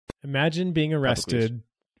Imagine being arrested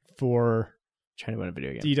for trying to win a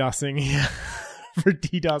video game. DDoSing, for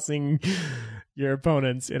DDoSing your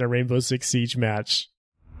opponents in a Rainbow Six Siege match.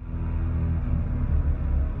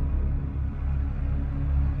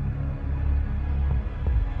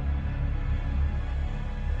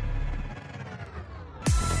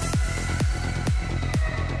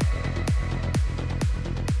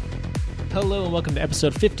 Hello and welcome to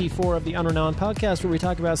episode 54 of the Unrenowned Podcast, where we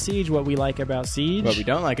talk about Siege, what we like about Siege. What we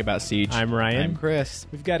don't like about Siege. I'm Ryan. I'm Chris.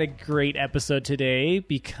 We've got a great episode today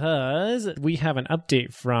because we have an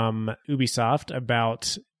update from Ubisoft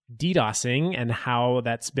about DDoSing and how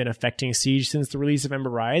that's been affecting Siege since the release of Ember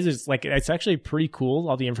Rise. It's actually pretty cool,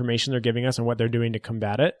 all the information they're giving us and what they're doing to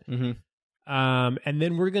combat it. Mm-hmm. And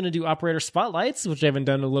then we're going to do Operator Spotlights, which I haven't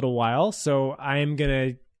done in a little while. So I'm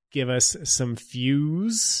going to give us some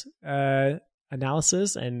Fuse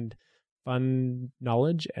analysis and fun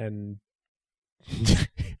knowledge and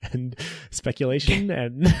and speculation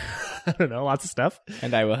and I don't know, lots of stuff.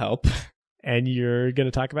 And I will help. And you're going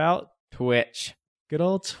to talk about Twitch. Good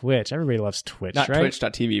old Twitch. Everybody loves Twitch, Not right?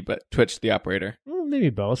 Twitch.tv, but Twitch the operator. Well, maybe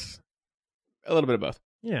both. A little bit of both.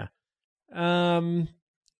 Yeah. And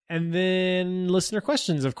then listener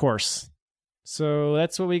questions, of course. So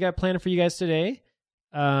that's what we got planned for you guys today.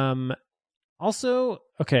 Also,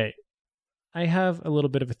 okay, I have a little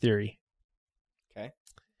bit of a theory. Okay.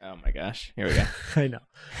 Oh my gosh. Here we go. I know.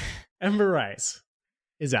 Ember Rise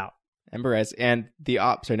is out. Ember Rise, and the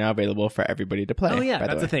ops are now available for everybody to play. Oh yeah, by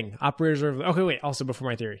that's the thing. Operators are okay. Wait, also before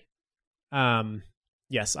my theory,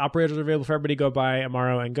 yes, operators are available for everybody. Go buy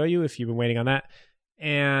Amaro and Goyu if you've been waiting on that.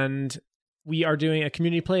 And we are doing a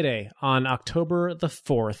community play day on October the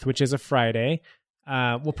 4th, which is a Friday.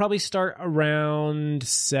 We'll probably start around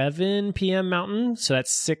 7 p.m. Mountain, so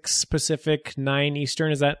that's 6 Pacific, 9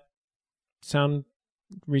 Eastern. Does that sound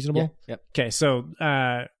reasonable? Yeah, yep. Okay, so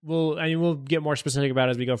we'll get more specific about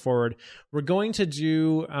it as we go forward. We're going to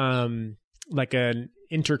do like an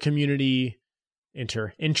intra-community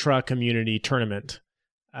tournament.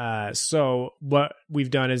 So what we've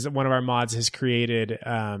done is one of our mods has created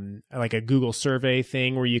like a Google survey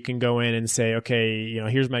thing where you can go in and say, okay,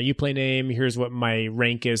 here's my Uplay name, here's what my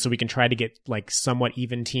rank is, so we can try to get like somewhat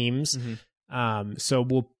even teams. Mm-hmm. So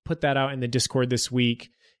we'll put that out in the Discord this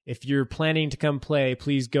week. If you're planning to come play,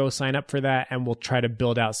 please go sign up for that, and we'll try to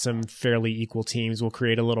build out some fairly equal teams. We'll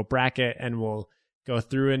create a little bracket, and we'll go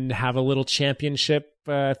through and have a little championship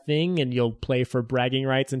thing, and you'll play for bragging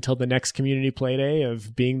rights until the next community play day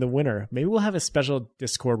of being the winner. Maybe we'll have a special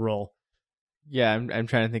Discord role. Yeah, I'm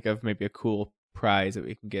trying to think of maybe a cool prize that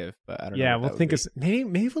we can give, but I don't know. Yeah, we'll think of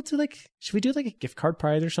maybe we'll do should we do like a gift card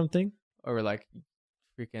prize or something? Or like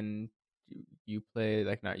freaking Uplay,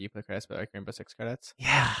 like not Uplay credits, but like Rainbow Six credits.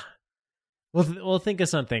 Yeah. We'll think of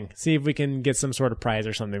something. See if we can get some sort of prize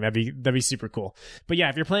or something. That'd be super cool. But yeah,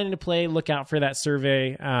 if you're planning to play, look out for that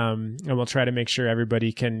survey. And we'll try to make sure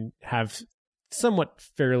everybody can have somewhat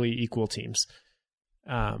fairly equal teams.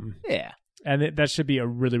 Yeah. And that should be a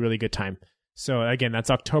really, really good time. So again,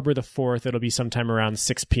 that's October the 4th. It'll be sometime around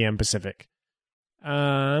 6 p.m. Pacific.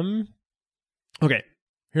 Okay,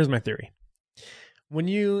 here's my theory. When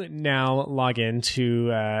you now log into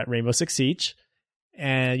Rainbow Six Siege,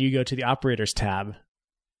 and you go to the Operators tab,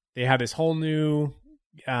 they have this whole new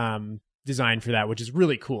design for that, which is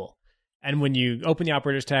really cool. And when you open the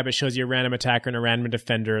Operators tab, it shows you a random attacker and a random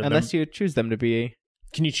defender. Unless you choose them to be.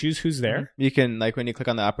 Can you choose who's there? You can, like, when you click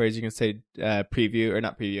on the Operators, you can say preview, or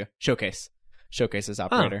not preview, showcase. Showcase as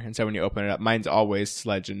Operator. And so when you open it up, mine's always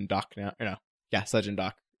Sledge and Doc now. Or no. Yeah, Sledge and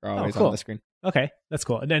Doc are always cool. on the screen. Okay, that's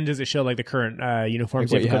cool. And then does it show like the current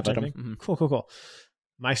uniforms like you have? Mm-hmm. Cool.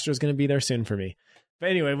 Maestro's going to be there soon for me. But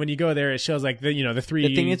anyway, when you go there, it shows like the three.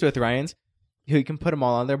 The thing is with Ryan's, you can put them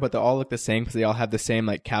all on there, but they all look the same because they all have the same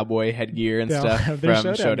like cowboy headgear and stuff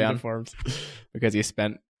from Showdown. Uniforms. Because you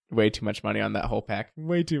spent way too much money on that whole pack.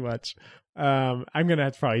 Way too much. I'm gonna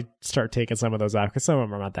have to probably start taking some of those off because some of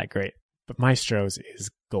them are not that great. But Maestro's is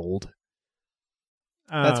gold.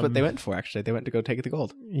 That's what they went for. Actually, they went to go take the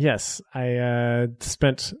gold. Yes, I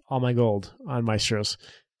spent all my gold on Maestros.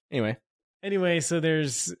 Anyway, so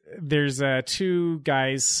there's two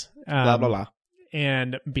guys, blah blah blah,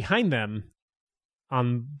 and behind them,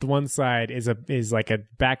 on the one side is like a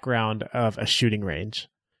background of a shooting range,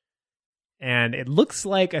 and it looks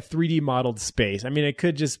like a 3D modeled space. I mean, it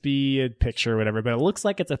could just be a picture or whatever, but it looks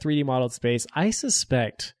like it's a 3D modeled space. I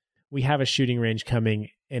suspect we have a shooting range coming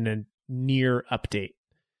in a near update.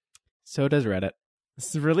 So does Reddit.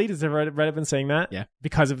 Really? Does Reddit been saying that? Yeah.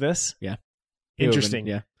 Because of this? Yeah. Interesting.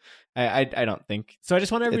 Yeah. I don't think so. I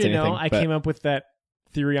just want everybody to know I came up with that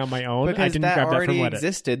theory on my own. I Because didn't that grab that from already Reddit.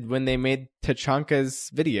 existed when they made Tachanka's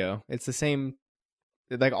video. It's the same.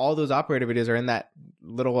 Like all those operator videos are in that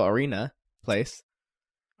little arena place.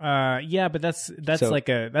 Yeah, but that's So- like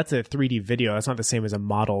that's a 3D video. That's not the same as a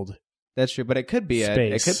modeled. That's true, but it could be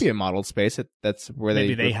Space. a modeled space. That's where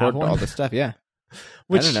Maybe they they have record one. all the stuff. Yeah,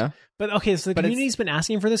 Which, I don't know. But okay, so the But it's- community's been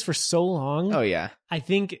asking for this for so long. Oh yeah, I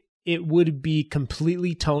think it would be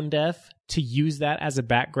completely tone deaf to use that as a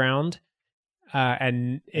background,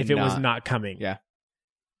 and if And it was not- not coming, yeah.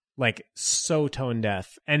 like so tone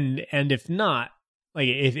deaf, and if not, like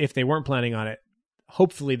if they weren't planning on it,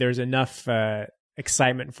 hopefully there's enough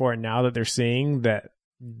excitement for it now that they're seeing that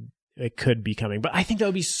it could be coming. But I think that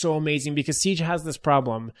would be so amazing because Siege has this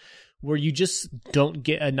problem where you just don't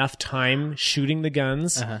get enough time shooting the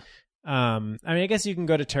guns. Uh-huh. I mean, I guess you can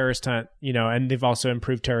go to Terrorist Hunt, and they've also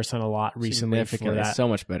improved Terrorist Hunt a lot recently for Significantly, that. so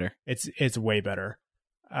much better. It's way better.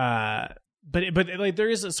 But like there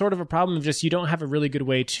is a sort of a problem of just you don't have a really good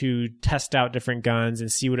way to test out different guns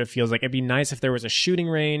and see what it feels like. It'd be nice if there was a shooting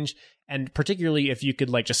range, and particularly if you could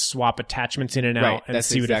like just swap attachments in and out and that's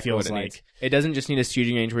see exactly what it feels it like. needs. It doesn't just need a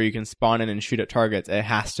shooting range where you can spawn in and shoot at targets. It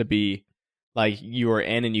has to be like you are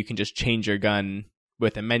in and you can just change your gun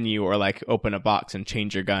with a menu, or like open a box and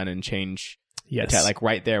change your gun and change Yes, like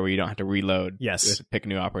right there where you don't have to reload. Yes. You have to pick a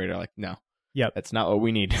new operator. Like no, Yep. that's not what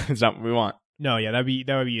we need. It's not what we want. No, yeah, that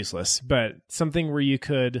would be useless. But something where you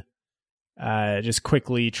could just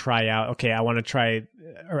quickly try out. Okay, I want to try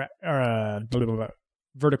blah, blah, blah,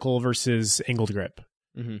 vertical versus angled grip,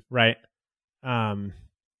 Mhm. right?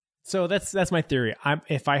 So that's my theory.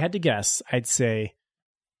 If I had to guess, I'd say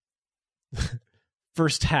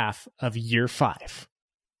first half of year 5,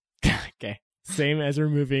 Okay. same as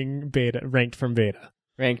removing beta ranked from beta.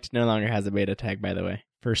 Ranked no longer has a beta tag, by the way.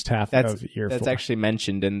 First half That's- of year 4. That's actually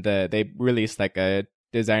mentioned in they released like a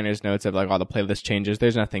designer's notes of like all the playlist changes.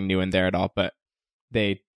 There's nothing new in there at all, but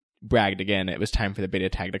they bragged again. It was time for the beta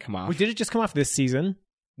tag to come off. Wait, did it just come off this season?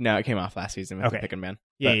 No, it came off last season with Okay. the Pick and Ban.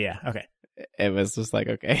 Yeah, But yeah. Okay. It was just like,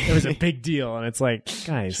 okay. It was a big deal, and it's like,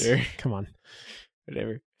 guys, Sure. come on.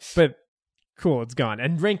 Whatever. But cool, it's gone.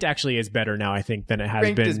 And ranked actually is better now, I think, than it has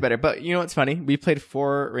Ranked been. is better, but you know what's funny? We played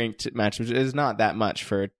 4 ranked matches, which is not that much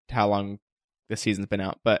for how long the season's been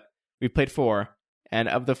out, but we played 4, and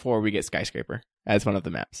of the 4, we get Skyscraper as one of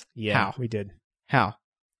the maps. Yeah, How? we did. How?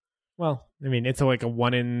 Well, I mean, it's like a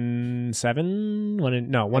 1 in 7, 1 in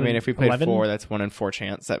no, 1 I mean, in if we played 11? 4, that's 1 in 4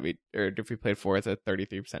 chance that or if we played 4, it's a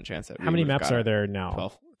 33% chance that we How many would've maps got are it. there now?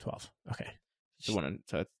 12. 12. Okay. So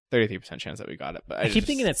it's 33% chance that we got it. But I keep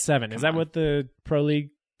thinking it's 7. Is come that on. what the Pro League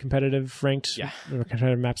competitive ranked Yeah. or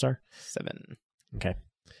competitive maps are? 7. Okay.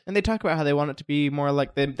 And they talk about how they want it to be more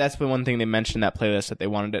like that's the one thing they mentioned in that playlist that they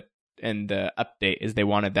wanted it, and the update is they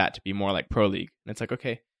wanted that to be more like Pro League. And it's like,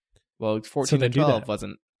 okay, well, 14 then to do 12 that.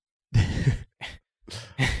 wasn't.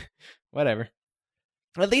 Whatever.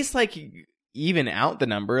 At least like even out the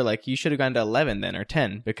number, like you should have gone to 11 then or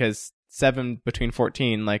 10, because 7 between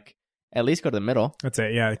 14, like at least go to the middle. That's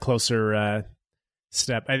it. Yeah, closer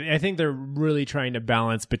step. I think they're really trying to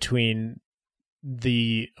balance between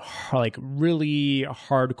the like really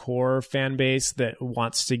hardcore fan base that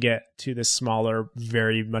wants to get to the smaller,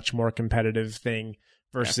 very much more competitive thing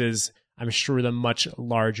versus I'm sure the much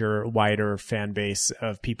larger, wider fan base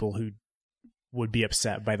of people who would be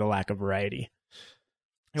upset by the lack of variety.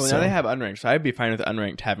 Well, So- now they have unranked, so I'd be fine with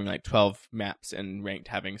unranked having like 12 maps and ranked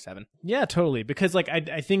having 7. Yeah, totally. Because like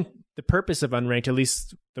I think the purpose of unranked, at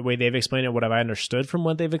least the way they've explained it, what I've understood from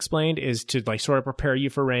what they've explained, is to like sort of prepare you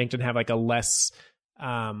for ranked and have like a less,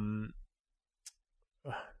 for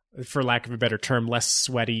lack of a better term, less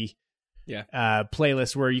sweaty,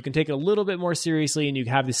 playlist where you can take it a little bit more seriously and you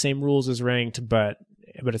have the same rules as ranked, but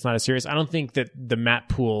it's not as serious. I don't think that the map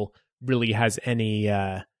pool really has any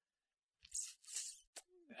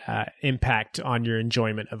impact on your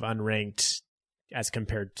enjoyment of unranked as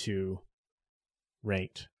compared to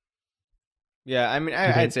ranked. Yeah, I mean, Do you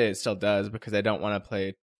think- I'd say it still does because I don't want to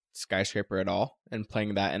play Skyscraper at all. And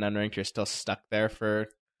playing that in unranked, you're still stuck there for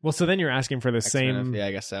Well, so then you're asking for the X amount of- same Yeah,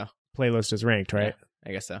 I guess so. playlist as ranked, right? Yeah,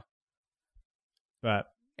 I guess so. But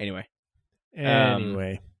Anyway.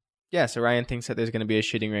 anyway, Yeah, so Ryan thinks that there's going to be a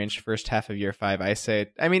shooting range first half of year 5.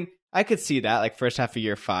 I mean, I could see that, like, first half of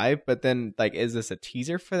year 5, but then, like, is this a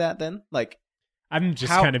teaser for that then? Like, I'm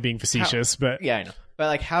just how- kind of being facetious, but yeah, I know. But,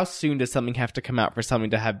 like, how soon does something have to come out for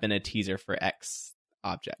something to have been a teaser for X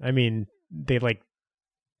object? I mean, they like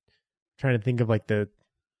trying to think of like the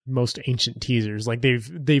most ancient teasers. Like they've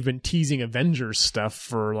been teasing Avengers stuff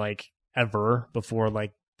for like ever before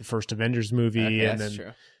like the first Avengers movie, Okay, and that's then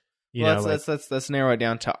true. you Well, know, let's narrow it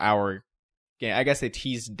down to our game. I guess they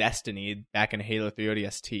teased Destiny back in Halo 3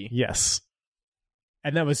 ODST. Yes.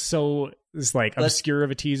 And that was it's like obscure of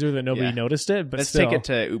a teaser that nobody noticed it. But let's take it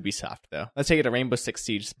to Ubisoft, though. Let's take it to Rainbow Six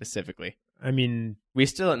Siege specifically. I mean, we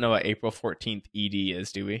still don't know what April 14th ED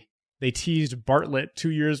is, do we? They teased Bartlett 2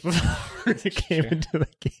 years before it came into the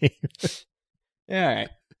game. Yeah, all right.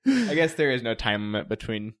 I guess there is no time limit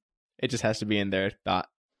between. It just has to be in their thought.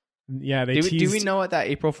 Yeah, they do teased. Do we know what that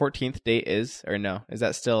April 14th date is, or no? Is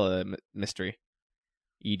that still a mystery?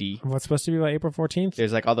 ED. What's supposed to be about April 14th?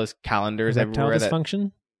 There's like all those calendars everywhere.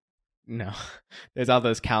 Dysfunction? No. There's all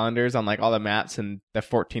those calendars on like all the maps, and the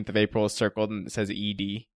 14th of April is circled and it says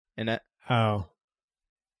ED in it. Oh.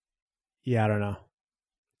 Yeah, I don't know.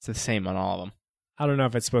 It's the same on all of them. I don't know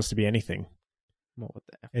if it's supposed to be anything. What would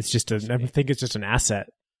that? It's just I think it's just an asset.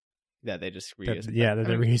 Yeah, they just reused. That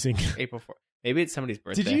they're reusing. April 4th. Maybe it's somebody's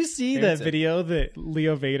birthday. Did you see that video that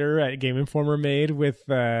Leo Vader at Game Informer made with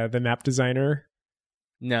the map designer?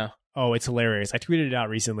 No. Oh, it's hilarious. I tweeted it out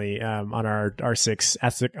recently on our R6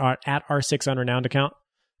 at R6 Unrenowned account.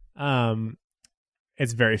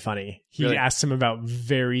 It's very funny. He asked him about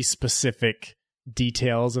very specific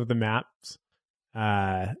details of the maps.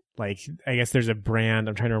 Like I guess there's a brand,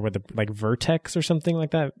 I'm trying to remember what Vertex or something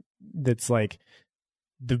like that. That's like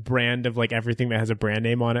the brand of like everything that has a brand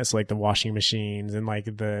name on it. So like the washing machines and like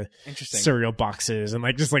the cereal boxes and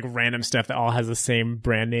like just like random stuff that all has the same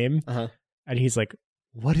brand name. Uh-huh. And he's like,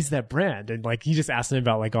 what is that brand? And like he just asked him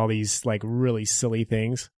about like all these like really silly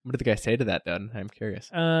things. What did the guy say to that, Dud? I'm curious.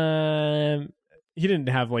 He didn't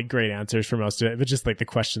have like great answers for most of it, but just like the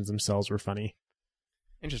questions themselves were funny.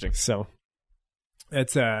 Interesting. So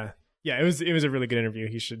it's it was a really good interview.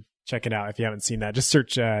 You should check it out if you haven't seen that. Just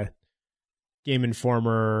search Game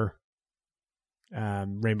Informer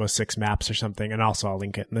Rainbow Six maps or something, and also I'll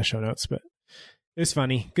link it in the show notes. But it was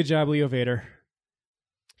funny. Good job, Leo Vader.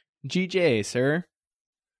 GJ, sir.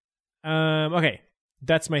 Okay,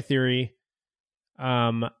 that's my theory.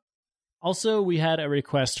 Also, we had a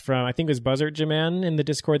request from, I think it was Buzzard Jaman in the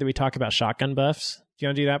Discord that we talk about shotgun buffs. Do you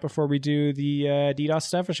want to do that before we do the DDoS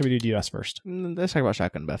stuff, or should we do DDoS first? Let's talk about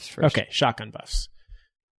shotgun buffs first. Okay, shotgun buffs.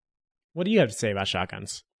 What do you have to say about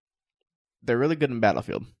shotguns? They're really good in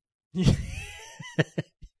Battlefield.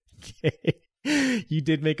 Okay. You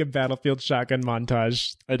did make a Battlefield shotgun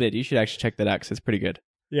montage. I did. You should actually check that out because it's pretty good.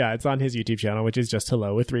 Yeah, it's on his YouTube channel, which is just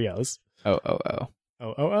hello with 3 O's.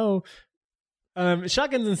 Oh.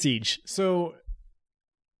 Shotguns in Siege. So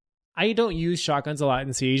I don't use shotguns a lot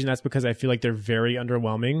in Siege, and that's because I feel like they're very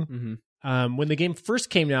underwhelming. Mm-hmm. When the game first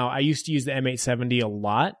came out, I used to use the M870 a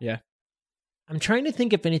lot. Yeah. I'm trying to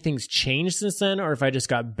think if anything's changed since then, or if I just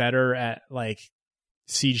got better at like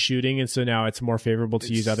Siege shooting, and so now it's more favorable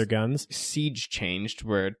to use other guns. Siege changed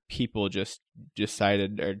where people just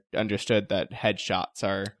decided or understood that headshots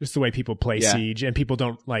are just the way people play Siege, and people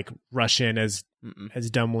don't like rush in as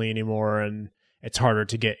dumbly anymore, and it's harder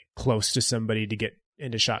to get close to somebody to get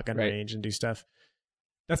into shotgun range and do stuff.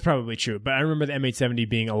 That's probably true, but I remember the M870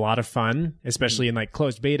 being a lot of fun, especially in like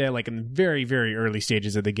closed beta, like in the very, very early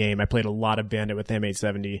stages of the game. I played a lot of Bandit with the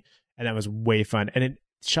M870, and that was way fun. And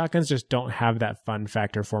shotguns just don't have that fun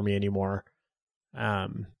factor for me anymore. I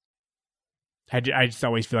just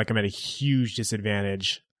always feel like I'm at a huge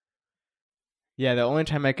disadvantage. Yeah, the only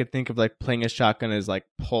time I could think of like playing a shotgun is like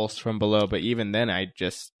pulse from below, but even then I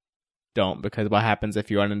just don't, because what happens if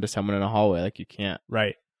you run into someone in a hallway? Like you can't.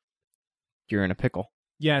 Right. You're in a pickle.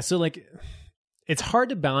 Yeah, so like it's hard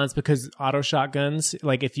to balance because auto shotguns,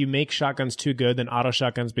 like if you make shotguns too good, then auto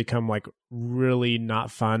shotguns become like really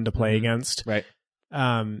not fun to play against. Right.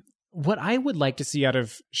 What I would like to see out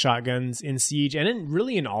of shotguns in Siege and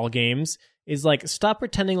really in all games is like stop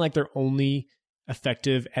pretending like they're only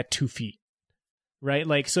effective at 2 feet. Right?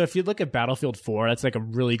 Like, so if you look at Battlefield 4, that's like a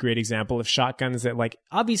really great example of shotguns that like,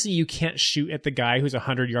 obviously you can't shoot at the guy who's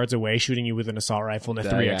 100 yards away shooting you with an assault rifle in a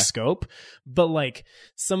 3x scope. But like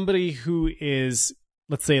somebody who is,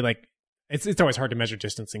 let's say like, it's always hard to measure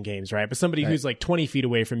distance in games, right? But somebody who's like 20 feet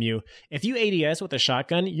away from you, if you ADS with a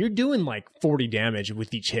shotgun, you're doing like 40 damage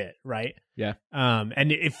with each hit, right? Yeah.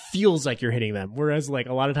 And it feels like you're hitting them. Whereas like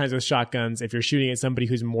a lot of times with shotguns, if you're shooting at somebody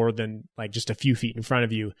who's more than like just a few feet in front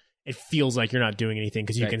of you, it feels like you're not doing anything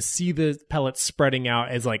because you can see the pellets spreading out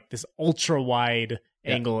as like this ultra wide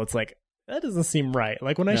angle. It's like, that doesn't seem right.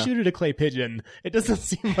 Like when I shoot at a clay pigeon, it doesn't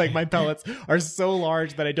seem like my pellets are so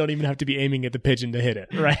large that I don't even have to be aiming at the pigeon to hit it,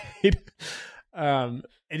 right?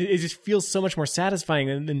 it just feels so much more satisfying.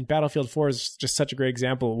 And then Battlefield 4 is just such a great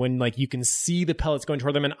example when like you can see the pellets going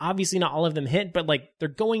toward them, and obviously not all of them hit, but like they're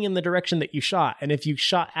going in the direction that you shot. And if you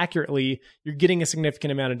shot accurately, you're getting a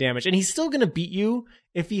significant amount of damage. And he's still going to beat you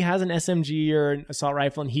if he has an SMG or an assault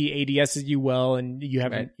rifle and he ADSs you well, and you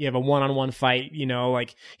have a one-on-one fight, you know,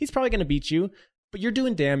 like he's probably going to beat you, but you're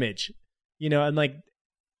doing damage, you know, and like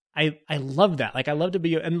I love that. Like I love to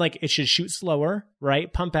be, and like it should shoot slower,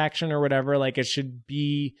 right? Pump action or whatever. Like it should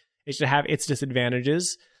have its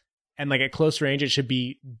disadvantages, and like at close range, it should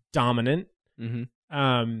be dominant.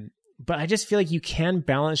 Mm-hmm. But I just feel like you can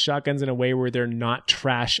balance shotguns in a way where they're not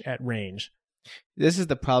trash at range. This is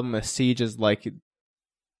the problem with Siege, is like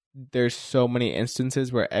there's so many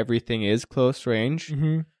instances where everything is close range,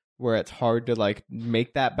 where it's hard to like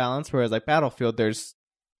make that balance. Whereas like Battlefield, there's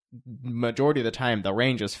majority of the time the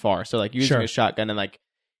range is far, so like using a shotgun and like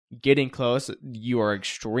getting close, you are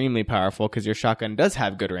extremely powerful because your shotgun does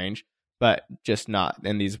have good range, but just not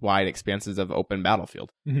in these wide expanses of open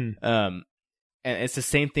battlefield. And it's the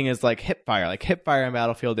same thing as like hip fire. Like hip fire in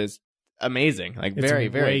Battlefield is amazing, like it's very,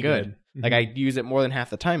 very good. Like I use it more than half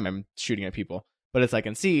the time I'm shooting at people. But it's like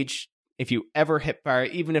in Siege, if you ever hip fire,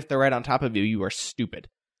 even if they're right on top of you, you are stupid.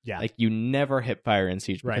 Yeah, like you never hip fire in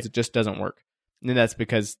Siege because it just doesn't work. And that's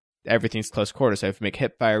because everything's close quarter. So if you make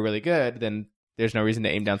hip fire really good, then there's no reason to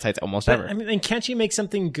aim down sights almost ever. I mean, and can't you make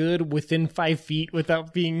something good within 5 feet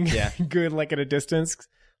without being good like at a distance?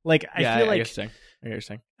 Like I feel like I get what you're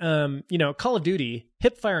saying. You know, Call of Duty,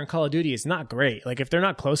 hip fire in Call of Duty is not great. Like if they're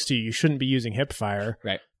not close to you, you shouldn't be using hip fire.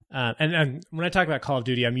 Right. And when I talk about Call of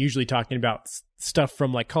Duty, I'm usually talking about stuff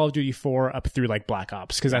from like Call of Duty 4 up through like Black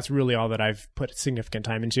Ops, because that's really all that I've put significant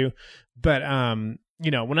time into. But you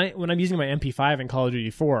know, when I'm using my MP5 in Call of Duty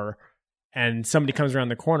 4 and somebody comes around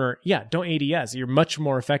the corner, don't ADS. You're much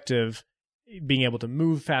more effective being able to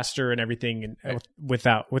move faster and everything with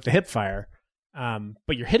the hip fire.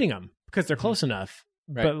 But you're hitting them because they're close enough.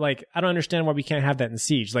 Right. But like, I don't understand why we can't have that in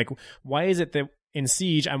Siege. Like, why is it that in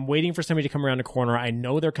Siege, I'm waiting for somebody to come around a corner. I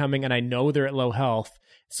know they're coming and I know they're at low health.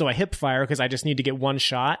 So I hip fire because I just need to get one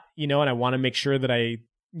shot, you know, and I want to make sure that I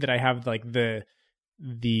have like the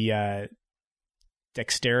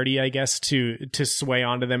dexterity, I guess, to sway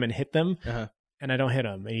onto them and hit them. And I don't hit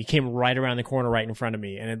him. And he came right around the corner right in front of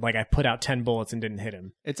me. And like I put out 10 bullets and didn't hit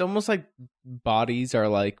him. It's almost like bodies are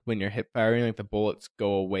like when you're hip firing, like the bullets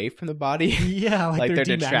go away from the body. Yeah, like they're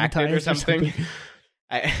distracted or something.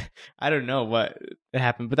 I don't know what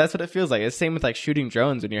happened, but that's what it feels like. It's the same with like shooting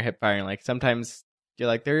drones when you're hip firing. Like sometimes you're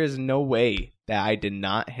like, there is no way that I did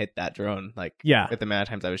not hit that drone. Like with the amount of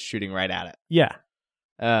times I was shooting right at it. Yeah.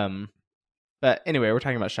 But anyway, we're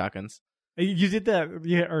talking about shotguns. You did that,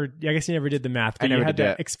 or I guess you never did the math. But I never you had did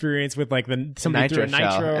that experience with like somebody threw a nitro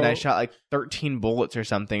shell, and I shot like 13 bullets or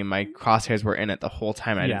something, and my crosshairs were in it the whole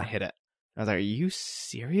time. And I didn't hit it. I was like, "Are you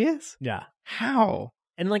serious? Yeah. How?"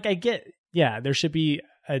 And like I get, there should be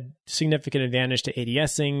a significant advantage to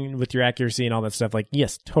ADSing with your accuracy and all that stuff. Like,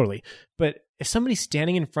 yes, totally. But if somebody's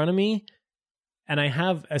standing in front of me and I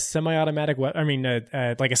have a semi-automatic weapon,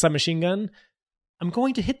 like a submachine gun, I'm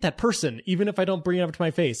going to hit that person, even if I don't bring it up to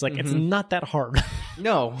my face. Like, it's not that hard.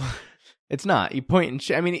 No, it's not. You point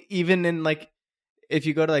and I mean, even in like, if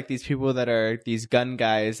you go to like these people that are these gun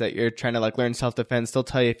guys that you're trying to like learn self-defense, they'll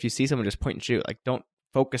tell you if you see someone, just point and shoot. Like, don't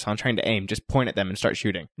focus on trying to aim. Just point at them and start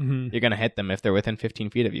shooting. You're going to hit them if they're within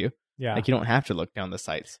 15 feet of you. Yeah. Like, you don't have to look down the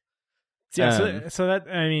sights. Yeah. So that,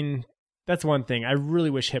 I mean, that's one thing. I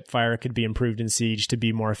really wish hip fire could be improved in Siege to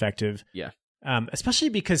be more effective. Yeah. Especially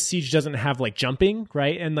because Siege doesn't have like jumping,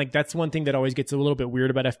 right? And like that's one thing that always gets a little bit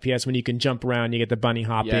weird about FPS when you can jump around, you get the bunny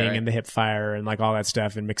hopping and the hip fire and like all that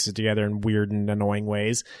stuff and mix it together in weird and annoying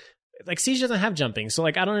ways. Like Siege doesn't have jumping, so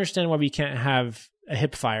like I don't understand why we can't have a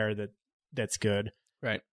hip fire that's good,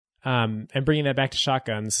 right? And bringing that back to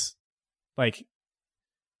shotguns, like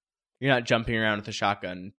you're not jumping around with a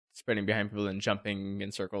shotgun, sprinting behind people and jumping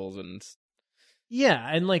in circles and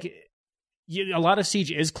and like. A lot of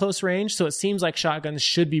Siege is close range, so it seems like shotguns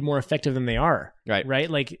should be more effective than they are. Right?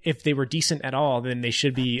 Like, if they were decent at all, then they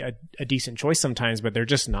should be a decent choice sometimes, but they're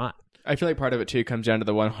just not. I feel like part of it, too, comes down to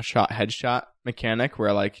the one-shot headshot mechanic,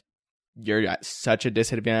 where, like, you're at such a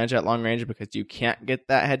disadvantage at long range because you can't get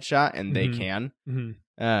that headshot, and they can.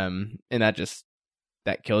 And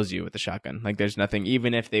that kills you with the shotgun. Like, there's nothing,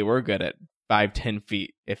 even if they were good at 5-10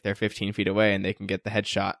 feet, if they're 15 feet away and they can get the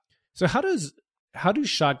headshot. So how do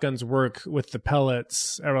shotguns work with the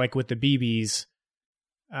pellets or like with the BBs?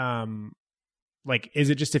 Like, is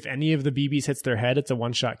it just if any of the BBs hits their head, it's a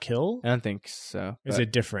one-shot kill? I don't think so. Is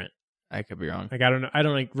it different? I could be wrong. Like, I don't know. I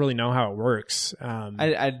don't like really know how it works.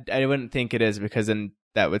 I wouldn't think it is, because then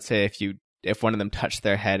that would say if you if one of them touched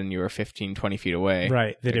their head and you were 15, 20 feet away,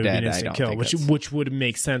 right, that it would be an instant kill, which would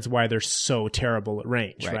make sense why they're so terrible at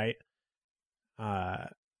range, right?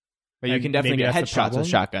 But you can definitely get headshots with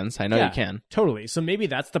shotguns. I know you can. Totally. So maybe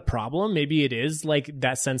that's the problem. Maybe it is like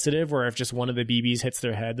that sensitive where if just one of the BBs hits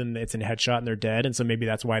their head, then it's a headshot and they're dead. And so maybe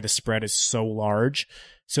that's why the spread is so large,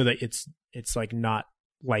 so that it's like not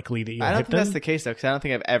likely that you'll hit them. I don't think that's the case, though, because I don't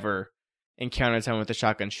think I've ever encountered someone with a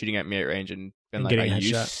shotgun shooting at me at range and been like, "Are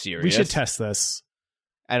you serious?" We should test this.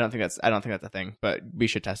 I don't think that's a thing, but we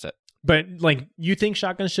should test it. But like, you think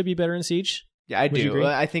shotguns should be better in Siege? Yeah, I do.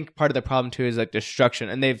 I think part of the problem too is like destruction,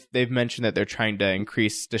 and they've mentioned that they're trying to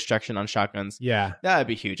increase destruction on shotguns. Yeah, that would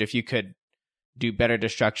be huge if you could do better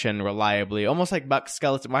destruction reliably, almost like Buck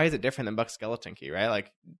Skeleton. Why is it different than Buck Skeleton Key? Right?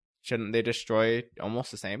 Like, shouldn't they destroy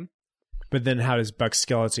almost the same? But then, how does Buck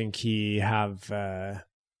Skeleton Key have?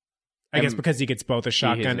 I guess because he gets both a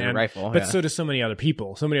shotgun and rifle, but so do so many other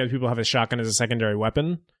people. So many other people have a shotgun as a secondary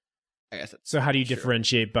weapon. I guess. So how do you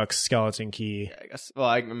differentiate Buck's Skeleton Key? Yeah, I guess. Well,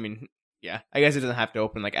 I mean. Yeah, I guess it doesn't have to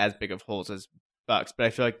open like as big of holes as Bucks, but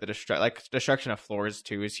I feel like the destruction of floors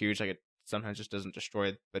too is huge. Like it sometimes just doesn't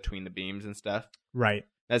destroy between the beams and stuff. Right.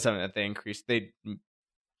 That's something that they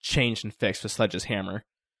changed and fixed with Sledge's hammer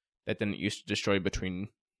that didn't used to destroy between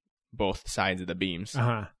both sides of the beams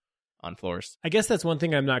on floors. I guess that's one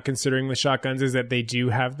thing I'm not considering with shotguns is that they do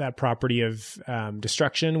have that property of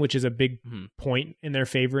destruction, which is a big point in their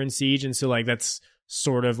favor in Siege, and so like that's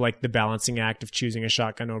sort of like the balancing act of choosing a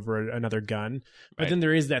shotgun over another gun. But then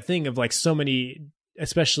there is that thing of like so many,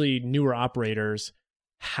 especially newer operators,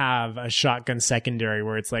 have a shotgun secondary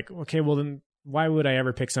where it's like, okay, well then why would I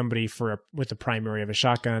ever pick somebody with the primary of a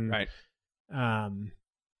shotgun? Right.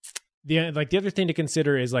 The other thing to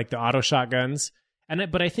consider is like the auto shotguns.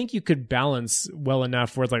 But I think you could balance well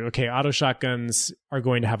enough where it's like, okay, auto shotguns are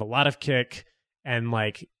going to have a lot of kick, and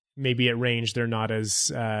like maybe at range they're not as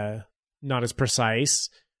precise,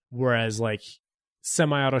 whereas like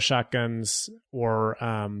semi-auto shotguns or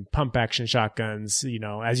pump action shotguns, you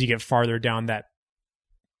know, as you get farther down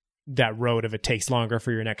that road of it takes longer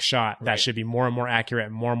for your next shot, that should be more and more accurate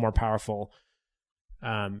and more powerful.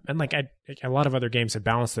 And like a lot of other games have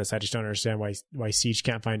balanced this. I just don't understand why Siege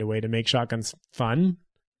can't find a way to make shotguns fun,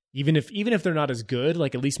 even if they're not as good.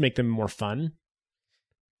 Like at least make them more fun.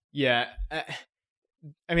 Yeah,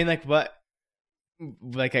 I mean, like what?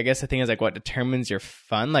 Like I guess the thing is like what determines your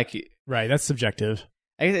fun. Like right, that's subjective.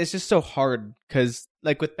 I guess it's just so hard because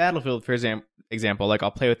like with Battlefield, for example, like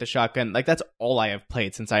I'll play with the shotgun. Like that's all I have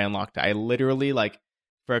played since I unlocked it. I literally like.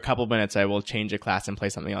 For a couple minutes, I will change a class and play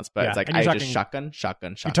something else. But it's like just shotgun.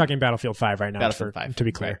 You're talking Battlefield 5 right now. Battlefield 5, to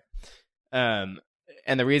be clear. Right.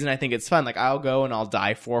 And the reason I think it's fun, like I'll go and I'll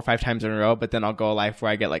die 4 or 5 times in a row, but then I'll go a life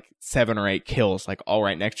where I get like 7 or 8 kills, like all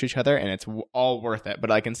right next to each other, and it's all worth it.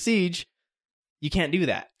 But like in Siege, you can't do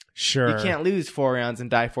that. Sure, you can't lose 4 rounds and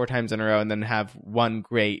die 4 times in a row and then have one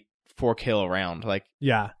great 4-kill round. Like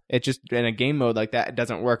it just in a game mode like that, it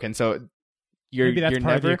doesn't work. And so maybe that's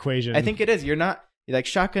part of the equation. I think it is. You're not. Like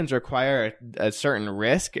shotguns require a certain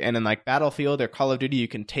risk, and in like Battlefield or Call of Duty, you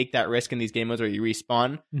can take that risk in these game modes where you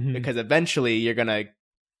respawn because eventually you're gonna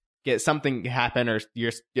get something happen or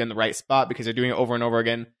you're in the right spot because you're doing it over and over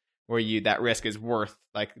again. Where that risk is worth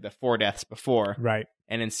like the 4 deaths before, right?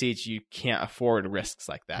 And in Siege, you can't afford risks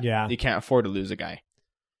like that. Yeah, you can't afford to lose a guy.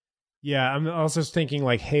 Yeah, I'm also thinking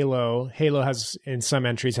like Halo. Halo has in some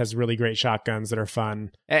entries has really great shotguns that are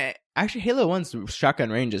fun. Actually, Halo 1's shotgun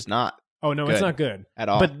range is not. Oh no, it's not good at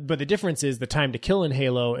all. But the difference is the time to kill in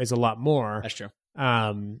Halo is a lot more. That's true.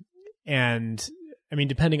 And I mean,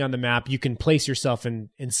 depending on the map, you can place yourself in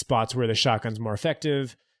spots where the shotgun's more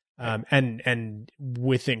effective. And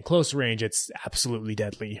within close range, it's absolutely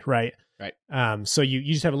deadly, right? Right. So you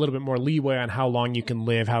just have a little bit more leeway on how long you can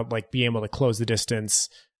live, how like being able to close the distance.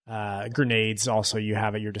 Grenades also you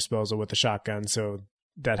have at your disposal with the shotgun, so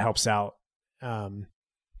that helps out.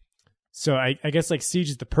 So I guess like Siege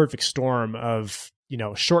is the perfect storm of, you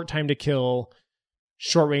know, short time to kill,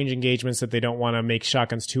 short range engagements that they don't want to make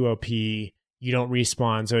shotguns too OP. You don't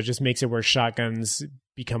respawn, so it just makes it where shotguns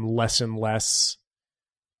become less and less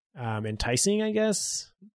enticing, I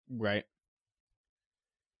guess. Right.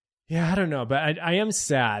 Yeah, I don't know, but I am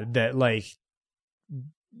sad that like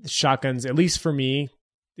shotguns, at least for me,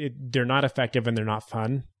 they're not effective and they're not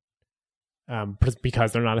fun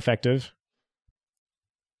because they're not effective.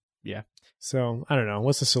 Yeah. So I don't know.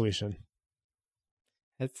 What's the solution?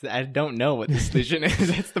 I don't know what the solution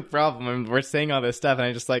is. That's the problem. I mean, we're saying all this stuff, and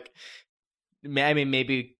I just like, I mean,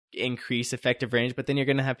 maybe increase effective range, but then you're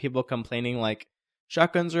gonna have people complaining like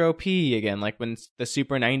shotguns are OP again. Like when the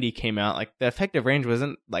Super 90 came out, like the effective range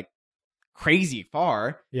wasn't like crazy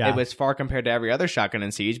far. Yeah. It was far compared to every other shotgun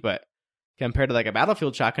in Siege, but compared to like a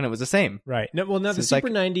Battlefield shotgun, it was the same. Right. No, well, now So the it's Super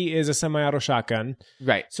like- 90 is a semi-auto shotgun.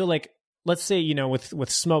 Right. So, like, let's say, with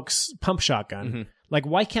Smoke's pump shotgun, Mhm. like,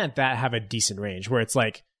 why can't that have a decent range where it's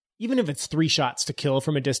like, even if it's 3 shots to kill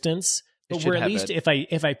from a distance, It but should where at have least a-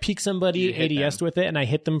 if I peek somebody You hit ADS them. with it and I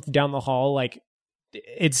hit them down the hall, like,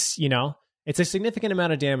 it's, it's a significant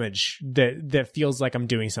amount of damage that feels like I'm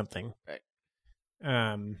doing something. Right.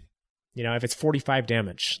 If it's 45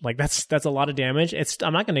 damage, like that's a lot of damage.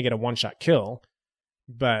 I'm not going to get a one-shot kill,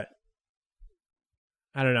 but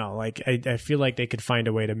I don't know. Like I feel like they could find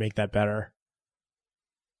a way to make that better.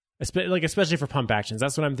 Especially for pump actions.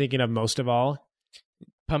 That's what I'm thinking of most of all.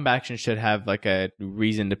 Pump action should have like a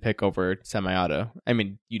reason to pick over semi-auto. I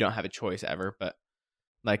mean, you don't have a choice ever, but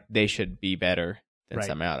like they should be better than Right.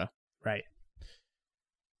 semi-auto. Right.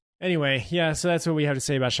 Anyway, yeah, so that's what we have to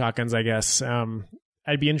say about shotguns, I guess.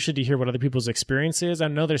 I'd be interested to hear what other people's experience is. I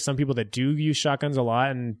know there's some people that do use shotguns a lot,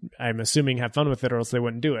 and I'm assuming have fun with it, or else they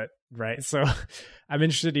wouldn't do it, right? So I'm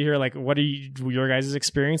interested to hear, like, what are your guys'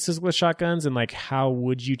 experiences with shotguns, and, like, how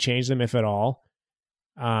would you change them, if at all?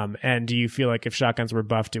 And do you feel like if shotguns were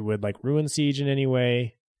buffed, it would, like, ruin Siege in any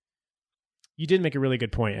way? You did make a really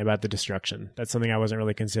good point about the destruction. That's something I wasn't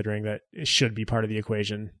really considering, that it should be part of the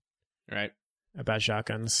equation Right. about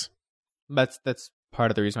shotguns. That's part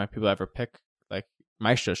of the reason why people ever pick like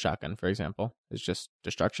Maestro's shotgun, for example, is just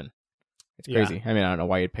destruction. It's Yeah. crazy. I mean, I don't know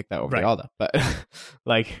why you'd pick that over Right. the Alda, but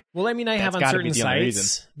like, Well, I mean, I have That's on gotta certain be the only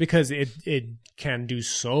sites because it can do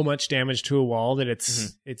so much damage to a wall that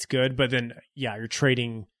it's good. But then, yeah, you're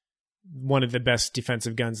trading one of the best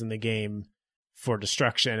defensive guns in the game for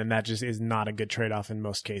destruction, and that just is not a good trade off in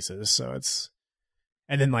most cases. So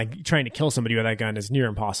and then like trying to kill somebody with that gun is near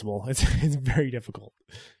impossible. It's very difficult.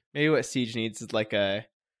 maybe what Siege needs is like a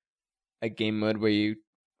game mode where you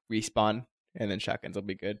respawn, and then shotguns will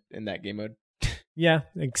be good in that game mode. Yeah,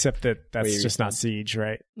 except that that's Where just you not Siege,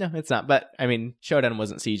 right? No, it's not. But I mean, Showdown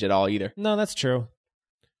wasn't Siege at all either. No, that's true.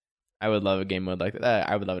 I would love a game mode like that.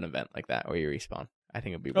 I would love an event like that where you respawn. I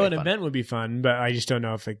think it would be Oh, way an fun. event would be fun, but I just don't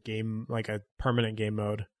know if a game, like a permanent game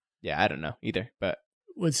mode, Yeah, I don't know either, but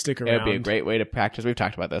would stick it around. would be a great way to practice. We've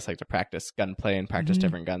talked about this, like to practice gunplay and practice Mhm.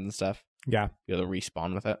 different guns and stuff. Yeah. Be able to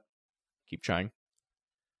respawn with it. Keep trying.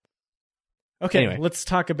 Okay, Anyway. let's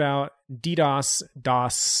talk about DOS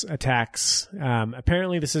attacks.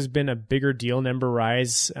 Apparently, this has been a bigger deal in Ember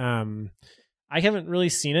Rise. I haven't really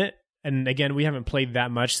seen it, and again, we haven't played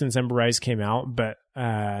that much since Ember Rise came out. But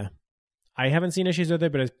I haven't seen issues with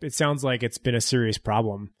it. But it sounds like it's been a serious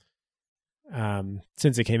problem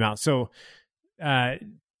since it came out. So,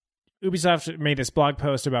 Ubisoft made this blog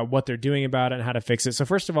post about what they're doing about it and how to fix it. So,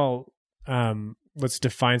 first of all, let's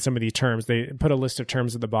define some of these terms. They put a list of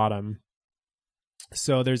terms at the bottom.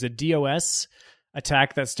 So there's a DOS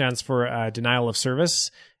attack that stands for denial of service.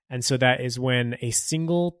 And so that is when a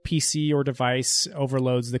single PC or device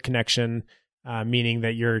overloads the connection, meaning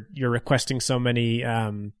that you're requesting so many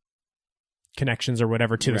connections or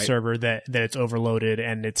whatever to the Right. server that it's overloaded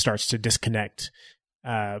and it starts to disconnect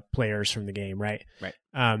players from the game, right? Right.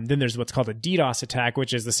 Then there's what's called a DDoS attack,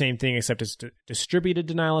 which is the same thing except it's distributed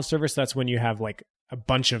denial of service. That's when you have like a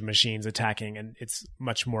bunch of machines attacking, and it's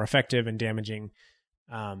much more effective and damaging.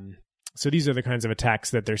 So these are the kinds of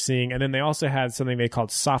attacks that they're seeing. And then they also had something they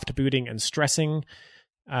called soft booting and stressing.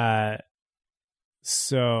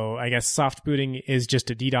 So I guess soft booting is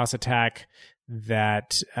just a DDoS attack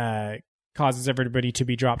that causes everybody to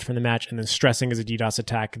be dropped from the match. And then stressing is a DDoS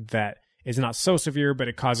attack that is not so severe, but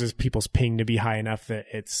it causes people's ping to be high enough that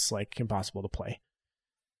it's like impossible to play.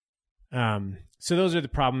 So those are the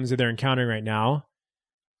problems that they're encountering right now.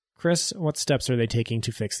 Chris, what steps are they taking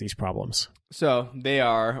to fix these problems? So they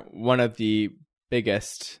are one of the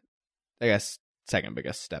biggest, I guess, second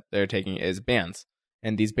biggest step they're taking is bans.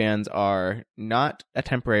 And these bans are not a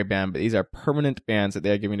temporary ban, but these are permanent bans that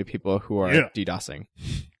they are giving to people who are DDoSing.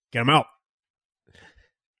 Get them out.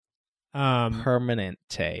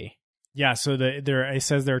 Permanente. Yeah, so it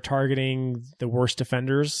says they're targeting the worst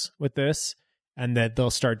offenders with this, and that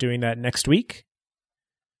they'll start doing that next week.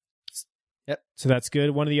 Yep. So that's good.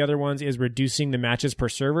 One of the other ones is reducing the matches per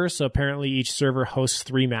server. So apparently each server hosts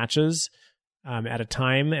 3 matches at a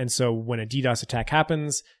time. And so when a DDoS attack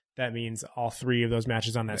happens, that means all 3 of those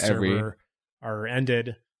matches on that server are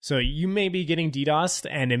ended. So you may be getting DDoSed,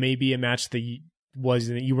 and it may be a match that you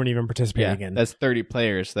weren't even participating in. That's 30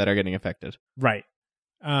 players that are getting affected. Right.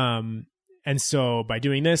 And so by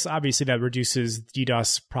doing this, obviously that reduces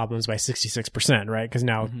DDoS problems by 66%, right? Because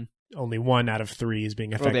now only 1 out of 3 is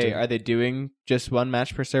being affected. Are they doing just 1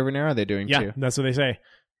 match per server now? Or are they doing 2? Yeah, that's what they say.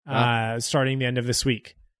 Starting the end of this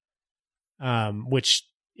week. which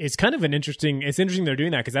is kind of it's interesting they're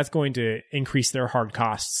doing that because that's going to increase their hard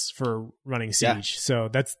costs for running Siege. So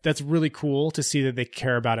that's really cool to see that they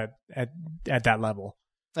care about it at that level.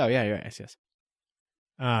 Oh yeah, you're right. Yes.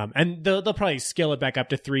 And they'll probably scale it back up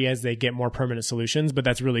to 3 as they get more permanent solutions, but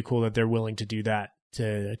that's really cool that they're willing to do that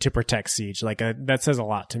to protect Siege. Like that says a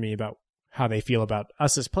lot to me about how they feel about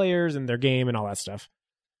us as players and their game and all that stuff.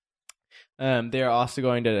 They're also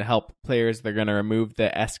going to help players. They're going to remove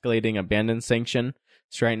the escalating abandon sanction.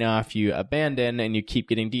 So right now, if you abandon and you keep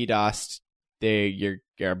getting DDoSed, your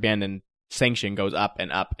abandon sanction goes up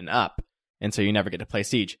and up and up, and so you never get to play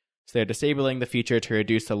Siege. So they're disabling the feature to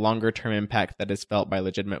reduce the longer-term impact that is felt by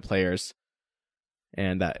legitimate players,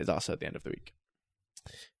 and that is also at the end of the week.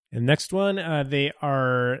 And next one, they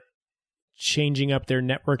are changing up their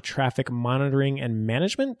network traffic monitoring and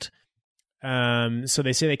management. So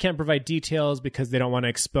they say they can't provide details because they don't want to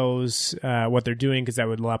expose what they're doing because that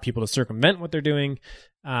would allow people to circumvent what they're doing.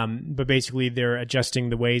 But basically, they're adjusting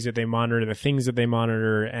the ways that they monitor the things that they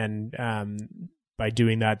monitor, and by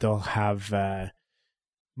doing that, they'll have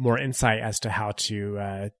more insight as to how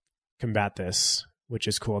to combat this, which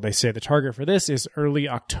is cool. They say the target for this is early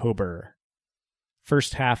October,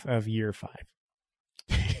 first half of year 5.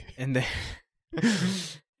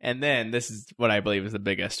 And then this is what I believe is the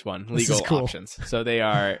biggest one, legal options. So they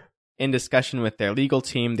are in discussion with their legal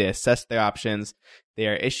team. They assess their options. They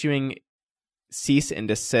are issuing cease and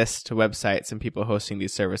desist to websites and people hosting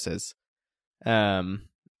these services. They're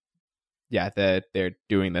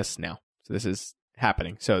doing this now. So this is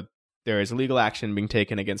happening. So there is legal action being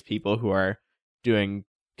taken against people who are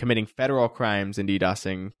committing federal crimes and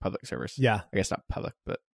DDoSing public servers. Yeah. I guess not public,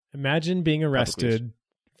 but imagine being arrested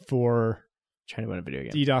for trying to win a video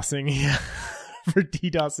game. DDoSing, for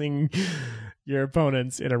DDoSing your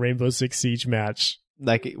opponents in a Rainbow Six Siege match.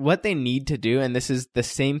 Like what they need to do, and this is the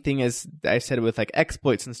same thing as I said with like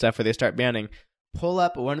exploits and stuff where they start banning, pull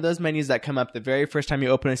up one of those menus that come up the very first time you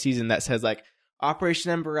open a season that says like Operation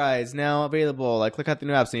Ember Rise now available, like click out the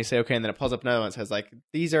new apps, and you say okay, and then it pulls up another one that says like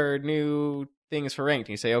these are new things for ranked,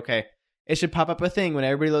 and you say okay. It should pop up a thing when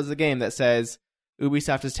everybody loads the game that says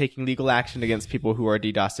Ubisoft is taking legal action against people who are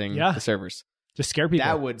DDoSing the servers. Just scare people.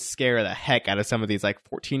 That would scare the heck out of some of these like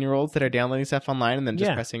 14-year-olds that are downloading stuff online and then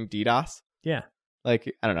just pressing DDoS. Yeah.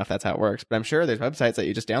 Like, I don't know if that's how it works, but I'm sure there's websites that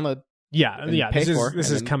you just download. Yeah. This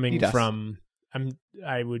is coming DDoS. From,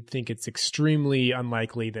 I would think it's extremely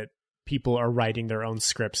unlikely that people are writing their own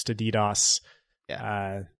scripts to DDoS.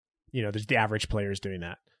 Yeah. There's the average players doing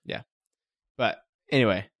that. Yeah. But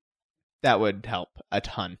anyway, that would help a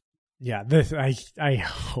ton. Yeah. I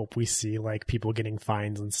hope we see like people getting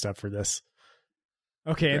fines and stuff for this.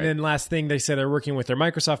 Okay, right. And then last thing, they said they're working with their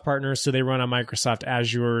Microsoft partners, so they run on Microsoft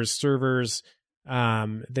Azure servers.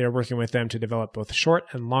 They're working with them to develop both short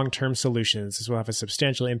and long-term solutions. This will have a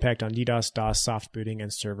substantial impact on DDoS, DOS, soft booting,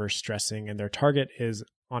 and server stressing, and their target is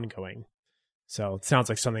ongoing. So it sounds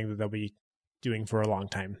like something that they'll be doing for a long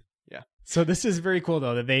time. Yeah. So this is very cool,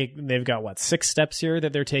 though, that they've got, 6 steps here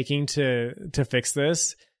that they're taking to fix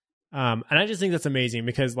this. And I just think that's amazing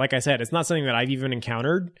because, like I said, it's not something that I've even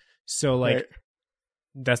encountered. So, right.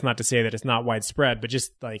 That's not to say that it's not widespread, but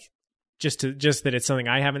just that it's something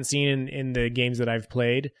I haven't seen in the games that I've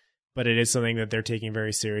played, but it is something that they're taking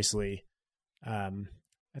very seriously. I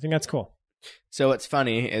think that's cool. So what's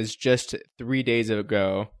funny is just 3 days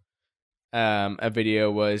ago, a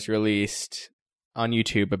video was released on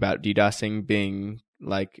YouTube about DDoSing being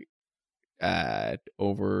like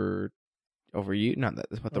overused. Not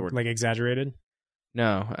that's what the word. Like exaggerated?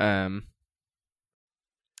 No.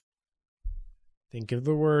 Think of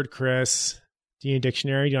the word, Chris. Do you need a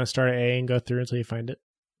dictionary? Do you want to start at A and go through until you find it?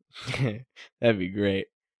 That'd be great.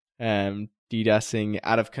 DDoSing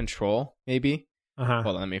out of control, maybe? Uh-huh.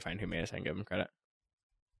 Hold on, let me find who made it so I can give him credit.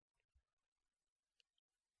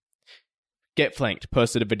 Get Flanked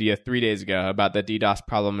posted a video 3 days ago about the DDoS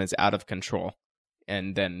problem is out of control.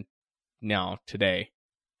 And then now, today,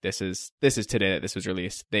 this is today that this was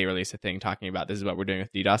released. They released a thing talking about this is what we're doing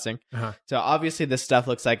with DDoSing. Uh-huh. So obviously this stuff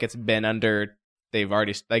looks like it's been under... They've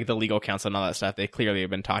already, like the legal counsel and all that stuff, they clearly have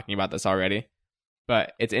been talking about this already.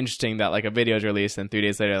 But it's interesting that like a video is released and 3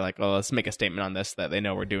 days later, like, oh, let's make a statement on this that they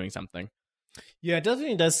know we're doing something. Yeah, it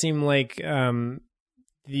definitely does seem like the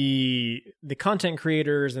content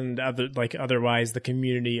creators and otherwise the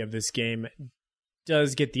community of this game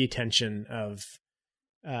does get the attention of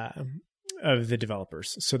the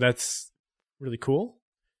developers. So that's really cool.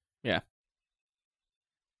 Yeah.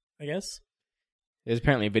 I guess. There's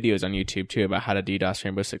apparently videos on YouTube, too, about how to DDoS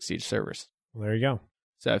Rainbow Six Siege servers. Well, there you go.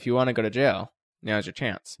 So if you want to go to jail, now's your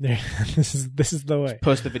chance. This is the way. Just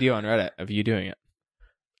post the video on Reddit of you doing it.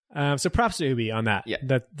 So props to Ubi on that. Yeah.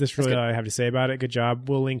 That's really all I have to say about it. Good job.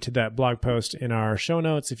 We'll link to that blog post in our show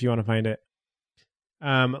notes if you want to find it.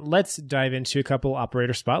 Let's dive into a couple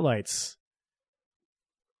operator spotlights.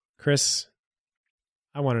 Chris,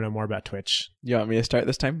 I want to know more about Twitch. You want me to start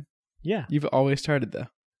this time? Yeah. You've always started, though.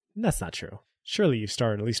 That's not true. Surely you've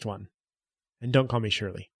started at least one. And don't call me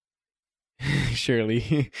Shirley.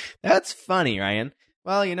 Shirley. That's funny, Ryan.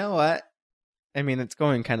 Well, you know what? I mean, it's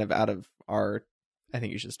going kind of out of our... I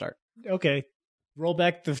think you should start. Okay. Roll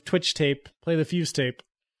back the Twitch tape. Play the Fuse tape.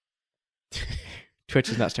 Twitch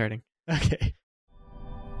is not starting. Okay.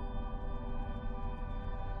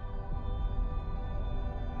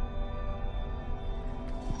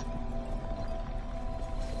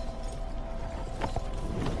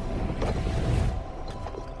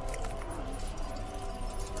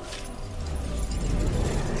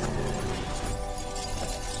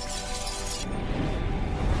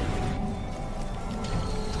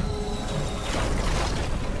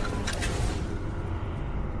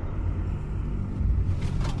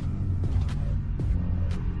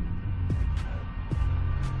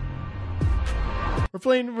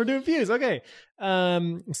 We're doing Fuse. Okay.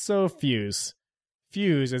 So Fuse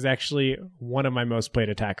is actually one of my most played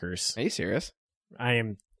attackers. Are you serious? I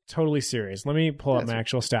am totally serious. Let me pull up my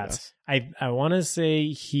actual stats. I want to say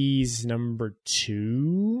he's number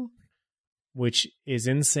 2, which is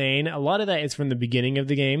insane. A lot of that is from the beginning of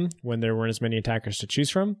the game when there weren't as many attackers to choose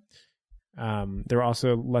from. There were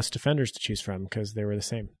also less defenders to choose from because they were the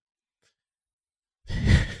same.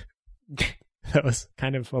 That was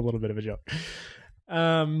kind of a little bit of a joke.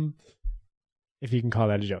 If you can call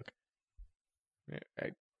that a joke.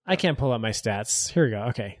 I can't pull up my stats. Here we go.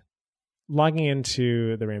 Okay. Logging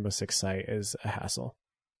into the Rainbow Six site is a hassle.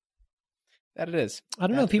 That it is. I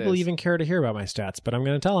don't know if people even care to hear about my stats, but I'm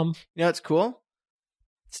going to tell them. You know what's cool?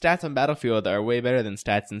 Stats on Battlefield are way better than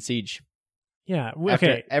stats in Siege. Yeah. Okay.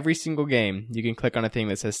 After every single game, you can click on a thing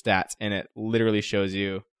that says stats, and it literally shows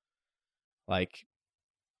you, like,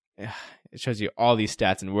 it shows you all these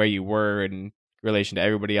stats and where you were in relation to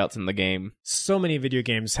everybody else in the game. So many video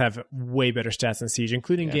games have way better stats than Siege,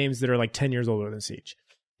 including games that are like 10 years older than Siege.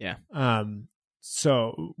 Yeah.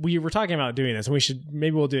 So we were talking about doing this, and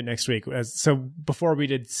maybe we'll do it next week. So before we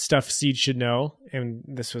did stuff Siege should know, and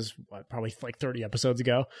this was probably like 30 episodes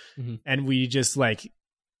ago, and we just like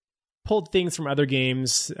pulled things from other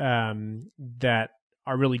games that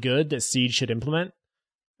are really good that Siege should implement.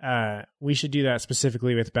 We should do that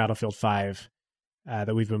specifically with Battlefield 5.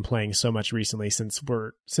 That we've been playing so much recently. Since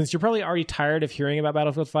you're probably already tired of hearing about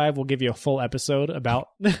Battlefield 5, we'll give you a full episode about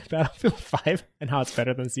Battlefield 5 and how it's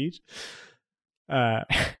better than Siege. When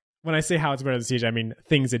I say how it's better than Siege, I mean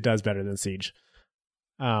things it does better than Siege.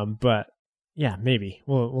 But yeah, maybe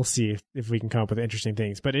we'll see if we can come up with interesting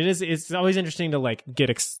things. But it's always interesting to like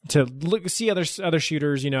see other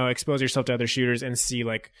shooters, expose yourself to other shooters and see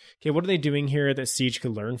like, okay, what are they doing here that Siege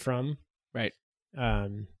could learn from? Right.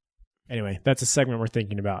 Anyway, that's a segment we're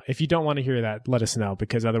thinking about. If you don't want to hear that, let us know,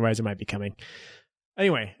 because otherwise it might be coming.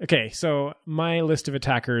 Anyway, okay, so my list of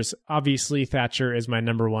attackers, obviously Thatcher is my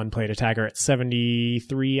number 1 played attacker at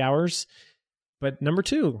 73 hours. But number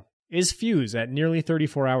 2 is Fuse at nearly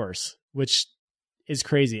 34 hours, which is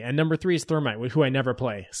crazy. And number 3 is Thermite, who I never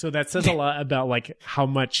play. So that says a lot about like how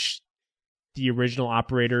much the original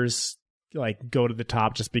operators like go to the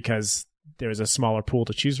top just because there's a smaller pool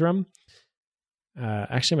to choose from.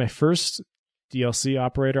 Actually, my first DLC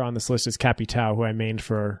operator on this list is Cappy Tau, who I mained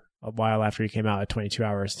for a while after he came out at 22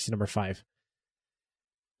 hours. He's number 5.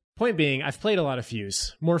 Point being, I've played a lot of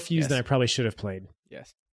Fuse. More Fuse than I probably should have played.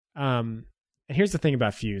 Yes. And here's the thing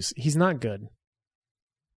about Fuse. He's not good.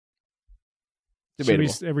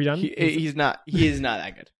 Debatable. Are we done? He is not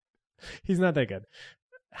that good. He's not that good.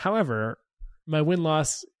 However, my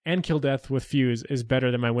win-loss and kill-death with Fuse is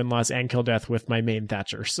better than my win-loss and kill-death with my main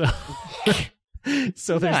Thatcher. So...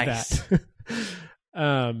 So there's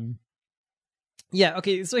that. Yeah,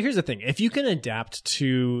 okay, so here's the thing. If you can adapt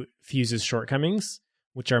to Fuse's shortcomings,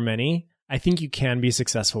 which are many, I think you can be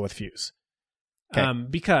successful with Fuse. Okay.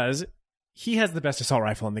 Because he has the best assault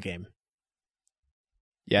rifle in the game.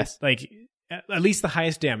 Yes. Like, at least the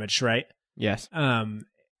highest damage, right? Yes. And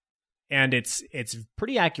it's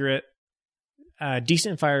pretty accurate,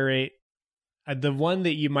 decent fire rate. The one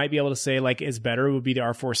that you might be able to say like is better would be the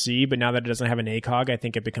R4C, but now that it doesn't have an ACOG, I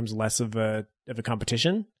think it becomes less of a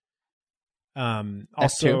competition.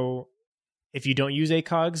 Also, if you don't use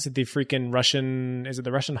ACOGs, the freaking Russian, is it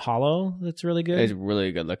the Russian Hollow that's really good? It's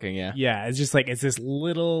really good looking, yeah. Yeah, it's just like, it's this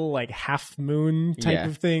little like half moon type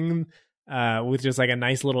of thing with just like a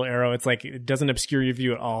nice little arrow. It's like, it doesn't obscure your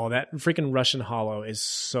view at all. That freaking Russian Hollow is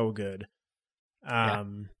so good.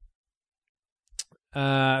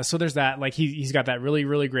 So there's that. Like he's got that really,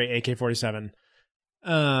 really great AK-47.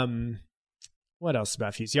 What else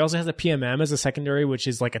about Fuse? He also has a PMM as a secondary, which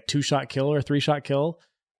is like a 2-shot kill or a 3-shot kill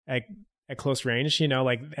at close range, you know,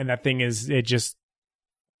 like, and that thing is deadly.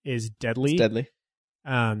 It's deadly.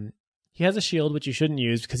 He has a shield, which you shouldn't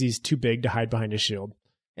use because he's too big to hide behind his shield.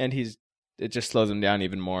 And it just slows him down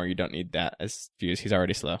even more. You don't need that as Fuse. He's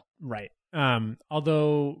already slow. Right.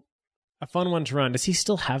 Although a fun one to run. Does he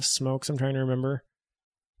still have smokes? I'm trying to remember.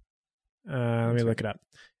 Let me look it up.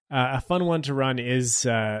 A fun one to run is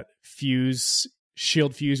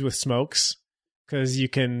shield Fuse with smokes, because you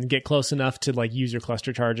can get close enough to like use your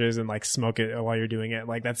cluster charges and like smoke it while you're doing it.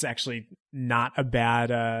 Like that's actually not a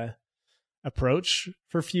bad approach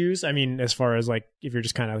for Fuse. I mean, as far as like if you're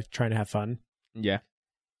just kind of trying to have fun. Yeah.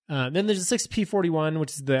 Then there's the 6P41,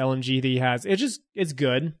 which is the LMG that he has. It's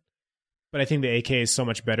good, but I think the AK is so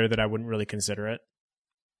much better that I wouldn't really consider it.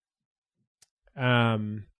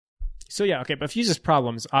 So yeah, okay, but Fuse's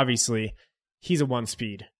problems, obviously, he's a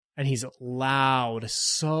 1-speed, and he's loud,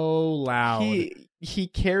 so loud. He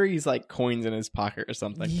carries like coins in his pocket or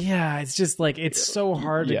something. Yeah, it's just like, it's so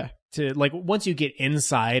hard to like, once you get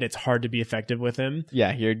inside, it's hard to be effective with him.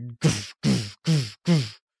 Yeah, you're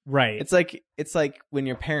right. It's like when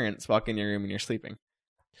your parents walk in your room and you're sleeping.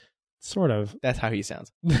 Sort of. That's how he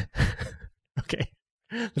sounds. Okay.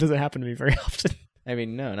 That doesn't happen to me very often. I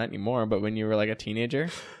mean, no, not anymore, but when you were like a teenager,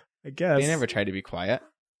 I guess. They never tried to be quiet.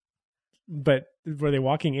 But were they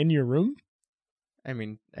walking in your room? I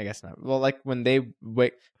mean, I guess not. Well, like when they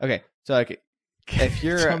wake. Okay, so like if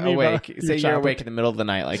you're awake, say you're awake in the middle of the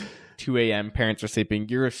night, like 2 a.m., parents are sleeping,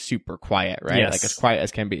 you're super quiet, right? Yes. Like as quiet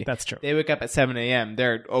as can be. That's true. They wake up at 7 a.m.,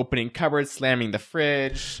 they're opening cupboards, slamming the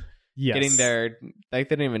fridge, getting their, like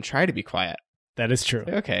they don't even try to be quiet. That is true.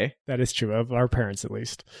 Okay. That is true, of our parents at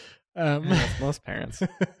least. Most parents.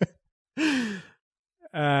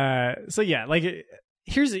 So yeah, like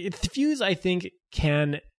Fuse, I think,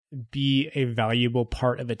 can be a valuable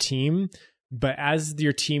part of a team, but as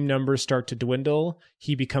your team numbers start to dwindle,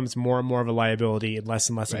 he becomes more and more of a liability and less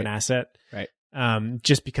of an asset. Right.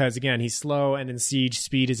 Just because, again, he's slow, and in Siege,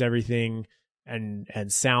 speed is everything, and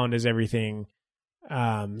sound is everything.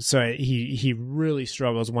 So he really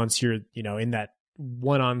struggles once you're, you know, in that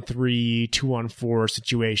 1-on-3, 2-on-4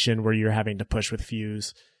 situation where you're having to push with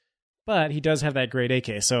Fuse. But he does have that great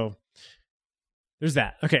AK, so there's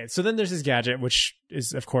that. Okay, so then there's his gadget, which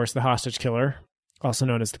is, of course, the Hostage Killer, also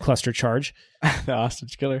known as the Cluster Charge. The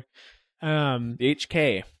Hostage Killer. The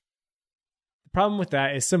HK. The problem with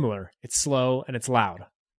that is similar. It's slow and it's loud.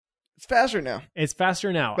 It's faster now.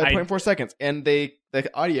 By 0.4 seconds. And the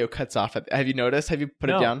audio cuts off. Have you noticed? Have you put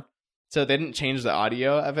it down? So they didn't change the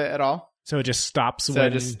audio of it at all? So it just stops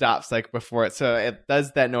it just stops like before it. So it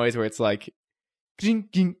does that noise where it's like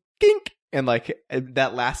gink, gink, gink. And like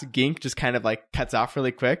that last gink just kind of like cuts off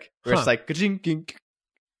really quick. Where it's like gink, gink.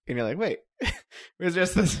 And you're like, wait, where's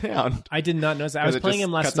just the sound? I did not notice that. I was playing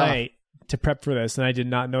him last night to prep for this, and I did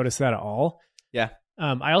not notice that at all. Yeah.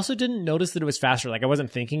 I also didn't notice that it was faster. Like I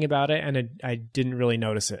wasn't thinking about it, and I didn't really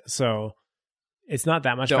notice it. So it's not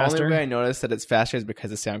that much faster. The only way I noticed that it's faster is because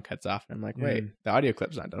the sound cuts off. And I'm like, wait, the audio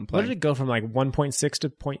clip's not done playing. What did it go from like 1.6 to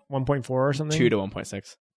 1.4 or something? 2 to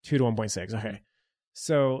 1.6. 2 to 1.6. Okay.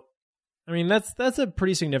 So, I mean, that's a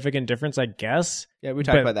pretty significant difference, I guess. Yeah, we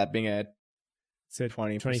talked about that being a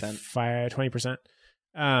 20%.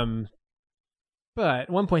 20%. But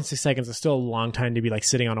 1.6 seconds is still a long time to be like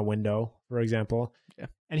sitting on a window, for example. Yeah.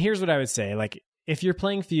 And here's what I would say. Like, if you're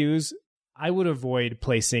playing Fuse, I would avoid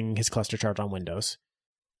placing his cluster charge on windows.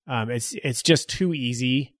 It's just too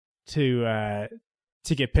easy to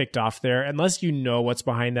get picked off there unless you know what's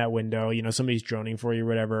behind that window. You know, somebody's droning for you, or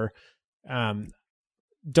whatever.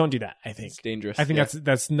 Don't do that. I think it's dangerous. I think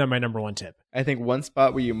that's my number one tip. I think one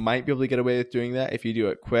spot where you might be able to get away with doing that if you do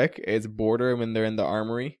it quick is border when they're in the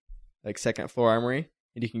armory, like second floor armory,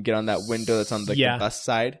 and you can get on that window that's on the bus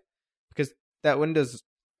side, because that window's,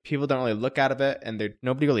 people don't really look out of it, and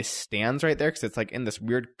nobody really stands right there because it's like in this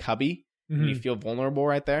weird cubby. And you feel vulnerable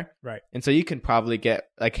right there. Right. And so you can probably get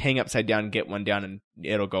like hang upside down, get one down, and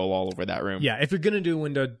it'll go all over that room. Yeah. If you're going to do a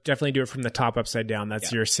window, definitely do it from the top upside down.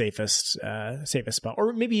 That's your safest spot.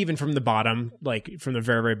 Or maybe even from the bottom, like from the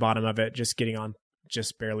very, very bottom of it, just getting on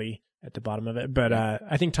just barely at the bottom of it. But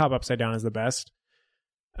I think top upside down is the best.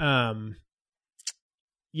 And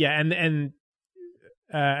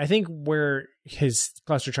I think where his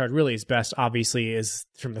cluster charge really is best, obviously, is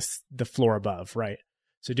from the floor above, right?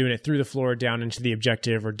 So doing it through the floor down into the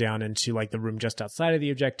objective, or down into like the room just outside of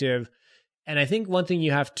the objective. And I think one thing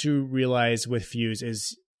you have to realize with Fuse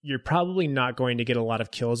is you're probably not going to get a lot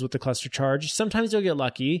of kills with the cluster charge. Sometimes you'll get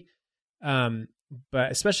lucky.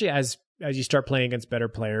 but especially as you start playing against better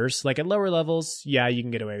players, like at lower levels, yeah, you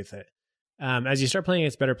can get away with it. As you start playing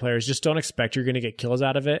against better players, just don't expect you're going to get kills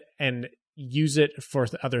out of it, and use it for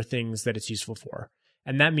other things that it's useful for.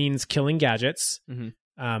 And that means killing gadgets, burning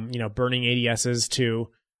ADSs too.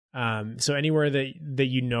 So anywhere that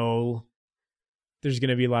you know there's going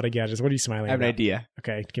to be a lot of gadgets. What are you smiling at? I have an idea.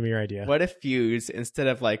 Okay, give me your idea. What if Fuse, instead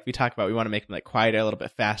of like we talk about, we want to make him like quieter, a little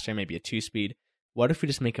bit faster, maybe a 2-speed. What if we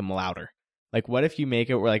just make him louder? Like, what if you make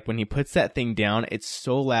it where like when he puts that thing down, it's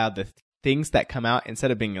so loud, the things that come out,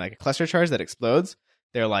 instead of being like a cluster charge that explodes,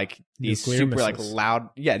 they're like these Nuclear super missiles. like loud,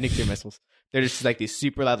 nuclear missiles. They're just like these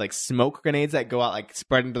super loud like smoke grenades that go out, like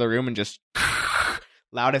spread into the room and just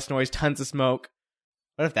loudest noise, tons of smoke.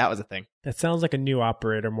 What if that was a thing? That sounds like a new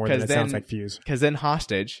operator more than it sounds like Fuse. Because then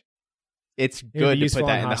hostage, it's good to put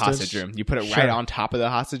that in the hostage room. You put it right on top of the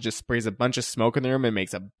hostage, just sprays a bunch of smoke in the room and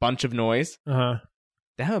makes a bunch of noise. Uh-huh.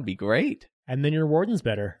 That would be great. And then your warden's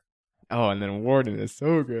better. Oh, and then Warden is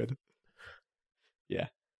so good. Yeah.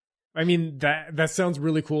 I mean, that sounds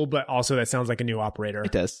really cool, but also that sounds like a new operator.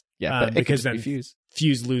 It does. Yeah, but because then then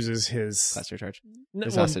Fuse loses his cluster charge. No,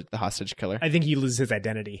 The hostage killer. I think he loses his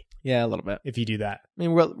identity. Yeah, a little bit. If you do that. I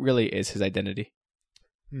mean, what really is his identity?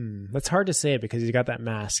 That's hard to say because he's got that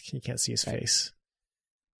mask. You can't see his face.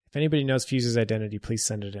 If anybody knows Fuse's identity, please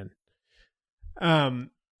send it in.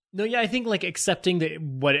 No, yeah, I think like accepting that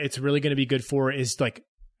what it's really going to be good for is like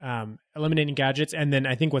eliminating gadgets, and then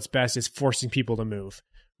I think what's best is forcing people to move.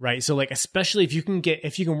 Right. So like, especially if you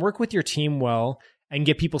can work with your team well and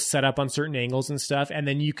get people set up on certain angles and stuff, and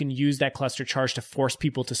then you can use that cluster charge to force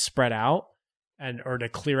people to spread out or to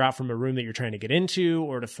clear out from a room that you're trying to get into,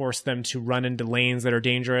 or to force them to run into lanes that are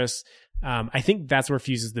dangerous. I think that's where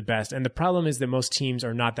Fuse is the best. And the problem is that most teams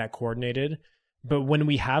are not that coordinated, but when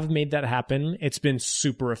we have made that happen, it's been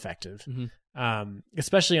super effective.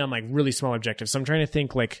 Especially on like really small objectives. So I'm trying to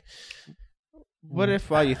think like, what if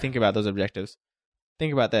while you think about those objectives,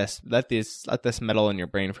 think about this. Let this meddle in your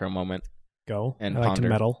brain for a moment. Go. And I like ponder. to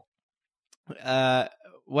meddle.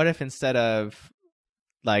 What if instead of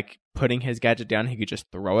like putting his gadget down, he could just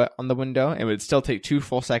throw it on the window? It would still take 2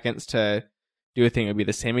 full seconds to do a thing. It would be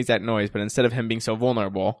the same exact noise, but instead of him being so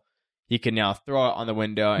vulnerable, he can now throw it on the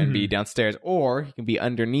window and be downstairs, or he can be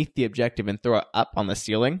underneath the objective and throw it up on the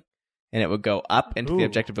ceiling, and it would go up into the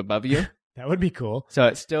objective above you. That would be cool. So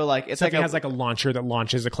it's still like it's like it has like a launcher that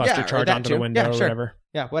launches a cluster charge onto the window or whatever.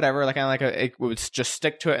 Yeah, whatever. Like kind of like it would just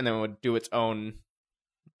stick to it and then it would do its own.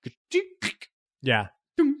 Yeah.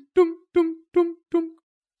 Dum, dum, dum, dum, dum.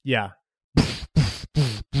 Yeah.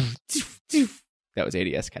 That was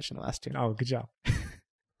ADS catching the last two. Oh, good job.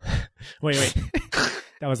 Wait.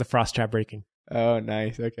 That was a frost trap breaking. Oh,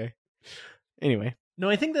 nice. Okay. Anyway. No,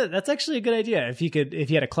 I think that's actually a good idea. If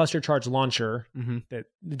he had a cluster charge launcher that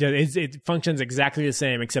it functions exactly the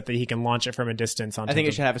same, except that he can launch it from a distance. I think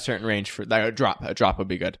it should have a certain range for like a drop. A drop would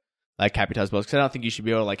be good, like Capitaz Blows, because I don't think you should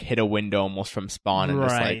be able to like hit a window almost from spawn and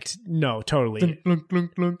just like no, totally. Clunk,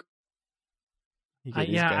 clunk, clunk.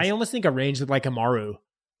 I almost think a range with like Amaru,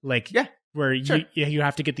 like where you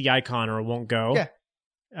have to get the icon or it won't go. Yeah.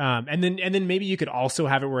 And then maybe you could also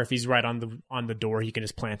have it where if he's right on the door, he can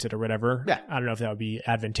just plant it or whatever. Yeah. I don't know if that would be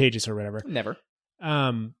advantageous or whatever. Never.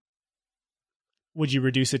 Would you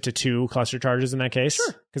reduce it to 2 cluster charges in that case?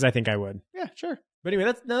 Sure. Because I think I would. Yeah, sure. But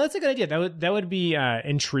anyway, that's a good idea. That would be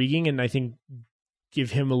intriguing, and I think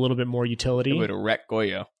give him a little bit more utility. It would wreck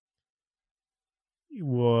Goyo.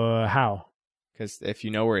 How? Because if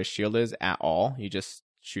you know where his shield is at all, you just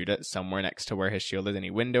shoot it somewhere next to where his shield is, any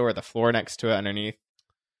window or the floor next to it underneath.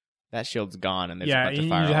 That shield's gone, and there's a bunch of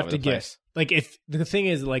fire all over the place. Like if the thing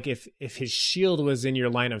is, like if his shield was in your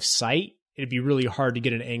line of sight, it'd be really hard to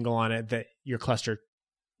get an angle on it that your cluster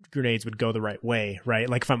grenades would go the right way, right?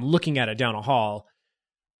 Like if I'm looking at it down a hall,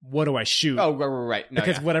 what do I shoot? Oh, right. No,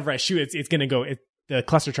 because whatever I shoot, it's going to go. The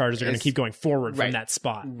cluster charges are going to keep going forward from that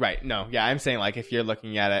spot. Right. No. Yeah, I'm saying like if you're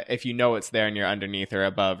looking at it, if you know it's there and you're underneath or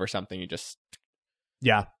above or something, you just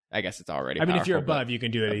I guess it's already. I mean, if you're above, you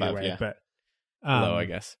can do it either way. But below, I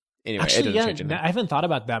guess. Anyway, actually, I haven't thought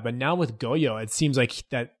about that, but now with Goyo, it seems like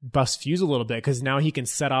that buffs Fuse a little bit because now he can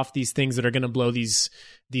set off these things that are going to blow these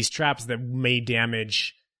traps that may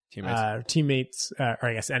damage teammates, or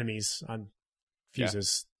I guess enemies on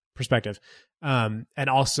Fuse's perspective, and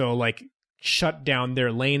also like shut down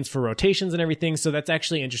their lanes for rotations and everything. So that's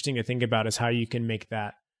actually interesting to think about is how you can make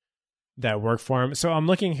that work for him. So I'm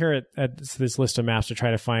looking here at this list of maps to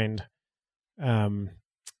try to find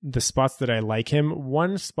the spots that I like him.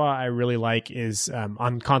 One spot I really like is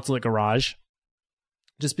on Consulate Garage,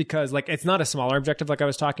 just because like it's not a smaller objective like I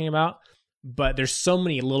was talking about, but there's so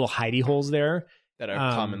many little hidey holes there that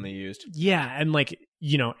are commonly used. Yeah, and like,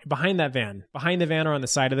 you know, behind the van or on the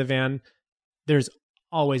side of the van, there's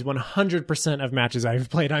always 100% of matches I've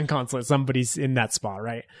played on console, somebody's in that spot,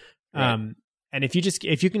 right? And if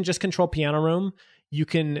you can just control piano room, you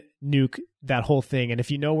can nuke that whole thing. And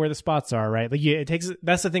if you know where the spots are, right? Like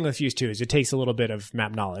that's the thing with Fuse too, is it takes a little bit of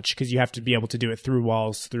map knowledge because you have to be able to do it through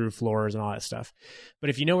walls, through floors, and all that stuff. But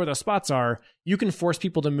if you know where those spots are, you can force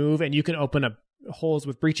people to move, and you can open up holes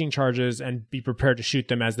with breaching charges and be prepared to shoot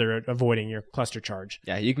them as they're avoiding your cluster charge.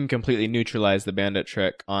 Yeah, you can completely neutralize the bandit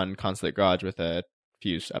trick on Consulate Garage with a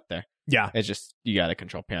fuse up there. Yeah. It's just, you got to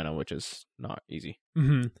control piano, which is not easy.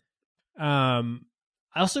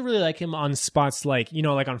 I also really like him on spots like, you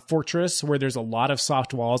know, like on Fortress, where there's a lot of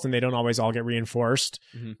soft walls and they don't always all get reinforced,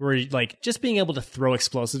 where like just being able to throw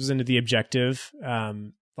explosives into the objective,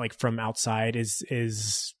 like from outside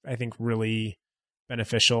is I think really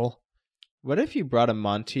beneficial. What if you brought a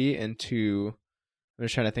Monty into, I'm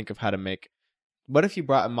just trying to think of how to make, what if you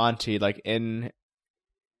brought a Monty like in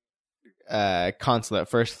Consulate,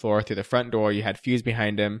 first floor, through the front door, you had Fuse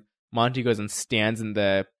behind him, Monty goes and stands in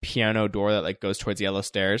the piano door that like goes towards yellow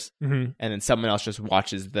stairs, and then someone else just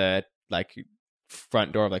watches the like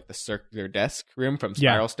front door of like the circular desk room from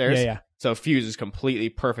spiral stairs. Yeah. So Fuse is completely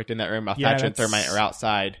perfect in that room while Thatcher and Thermite are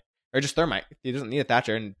outside, or just Thermite. He doesn't need a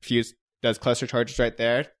Thatcher, and Fuse does cluster charges right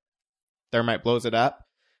there. Thermite blows it up.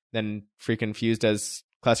 Then freaking Fuse does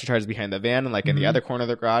cluster charges behind the van, and like in the other corner of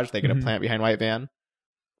the garage, they get a plant behind White Van.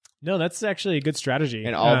 No, that's actually a good strategy.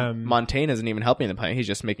 And Montaigne isn't even helping the plant. He's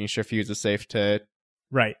just making sure Fuse is safe to...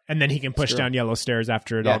 Right. And then he can push down yellow stairs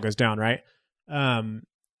after it all goes down, right? No,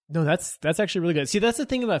 that's actually really good. See, that's the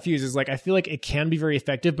thing about Fuse is like, I feel like it can be very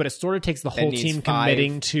effective, but it sort of takes the whole team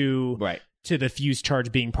committing to the Fuse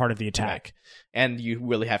charge being part of the attack. Right. And you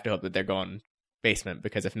really have to hope that they're going basement,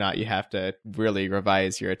 because if not, you have to really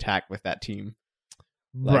revise your attack with that team.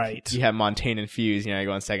 Like, right. You have Montaigne and Fuse, you know, you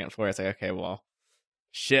go on second floor, it's like, okay, well...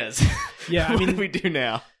 shiz. Yeah, I what mean, do we do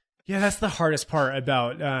now? Yeah, that's the hardest part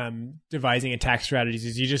about devising attack strategies,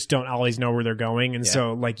 is you just don't always know where they're going, and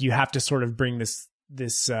so like you have to sort of bring this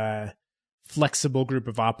flexible group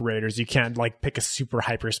of operators. You can't like pick a super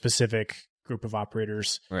hyper specific group of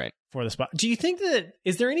operators for the spot. Do you think that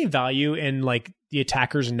is there any value in like the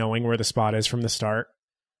attackers knowing where the spot is from the start?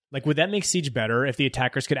 Like, would that make Siege better if the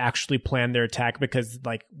attackers could actually plan their attack, because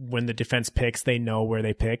like when the defense picks, they know where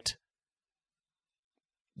they picked?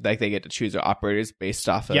 Like they get to choose their operators based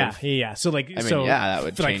off of... Yeah. So like, that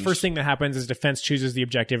would change. Like first thing that happens is defense chooses the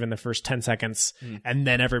objective in the first 10 seconds, and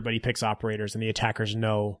then everybody picks operators, and the attackers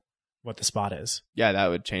know what the spot is. Yeah, that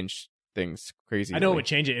would change things crazy. I know it would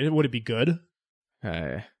change it. Would it be good?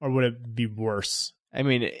 Or would it be worse? I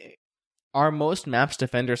mean, are most maps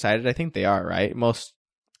defender sided? I think they are, right?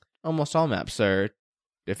 Almost all maps are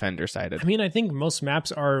defender sided. I mean, I think most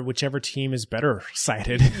maps are whichever team is better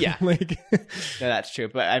sided. Yeah, like no, that's true.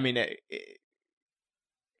 But I mean,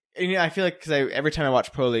 I feel like because every time I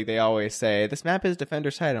watch Pro League, they always say this map is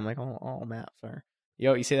defender sided. I'm like, oh, all maps are.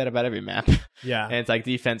 You say that about every map. Yeah, and it's like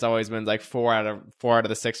defense always wins like 4 out of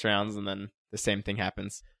the 6 rounds, and then the same thing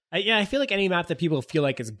happens. I feel like any map that people feel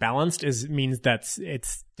like is balanced means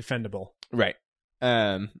it's defendable, right?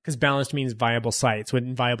 Because balanced means viable sites,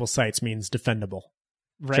 when viable sites means defendable.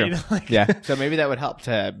 Right? Like, yeah. So maybe that would help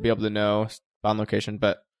to be able to know spawn location,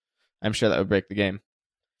 but I'm sure that would break the game.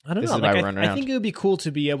 I don't know. Like, I think it would be cool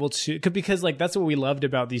to be able to, because like that's what we loved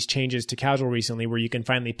about these changes to casual recently, where you can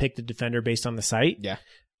finally pick the defender based on the site. Yeah.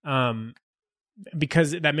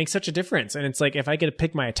 Because that makes such a difference. And it's like, if I get to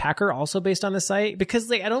pick my attacker also based on the site, because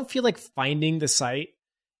like I don't feel like finding the site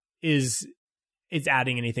is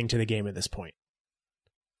adding anything to the game at this point.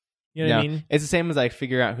 You know what I mean? It's the same as like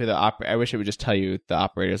figuring out who the I wish it would just tell you the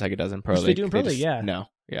operators like it does in Pro League. They do in Pro League, yeah. No,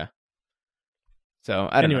 yeah. So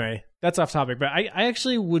I don't know. That's off topic, but I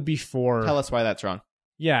actually would be for. Tell us why that's wrong.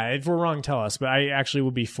 Yeah, if we're wrong, tell us. But I actually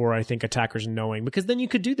would be for, I think, attackers knowing, because then you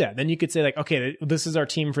could do that. Then you could say like, okay, this is our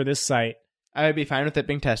team for this site. I would be fine with it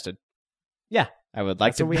being tested. Yeah, I would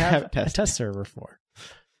like to. We have a test server for.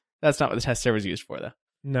 That's not what the test server is used for, though.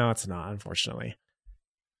 No, it's not, unfortunately.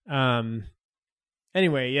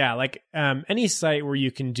 Anyway, yeah, like any site where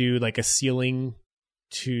you can do like a ceiling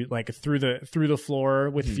to like through the floor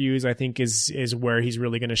with Fuse, I think is where he's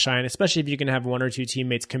really going to shine, especially if you can have 1 or 2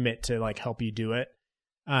 teammates commit to like help you do it.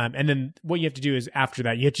 And then what you have to do is after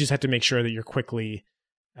that, you just have to make sure that you're quickly,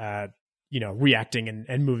 reacting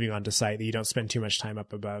and moving on to site, that you don't spend too much time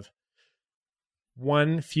up above.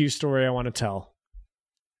 One Fuse story I want to tell.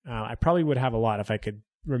 I probably would have a lot if I could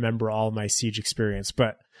remember all my Siege experience,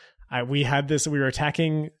 but we were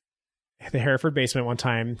attacking the Hereford basement one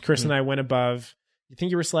time. Chris and I went above. You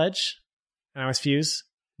think you were Sledge? and I was Fuse.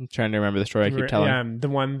 I'm trying to remember the story I keep telling. The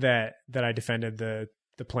one that I defended the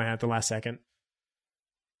plant at the last second.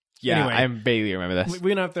 Yeah, anyway, I vaguely remember this. We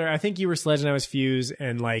went up there. I think you were Sledge and I was Fuse,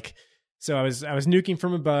 and like, so I was nuking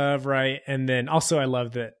from above, right? And then also I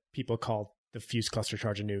love that people call the Fuse cluster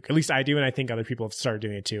charge a nuke. At least I do, and I think other people have started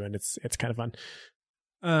doing it too, and it's kind of fun.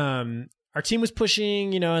 Our team was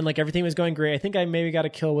pushing, and like everything was going great. I think I maybe got a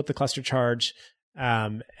kill with the cluster charge.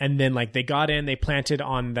 And then like they got in, they planted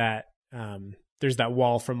on that. There's that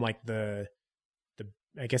wall from like the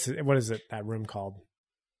I guess what is it, that room called?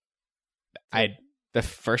 The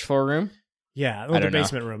first floor room? Yeah, the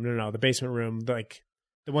basement room. No, the basement room, like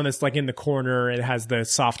the one that's like in the corner. It has the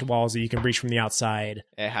soft walls that you can reach from the outside.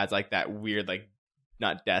 It has like that weird, like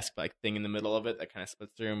not desk, but like thing in the middle of it that kind of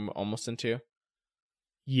splits the room almost in two.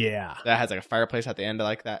 Yeah, that has like a fireplace at the end of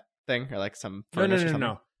like that thing, or like some furnace or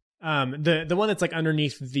something. No. The one that's like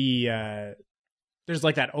underneath the there's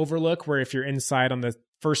like that overlook where if you're inside on the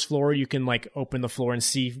first floor, you can like open the floor and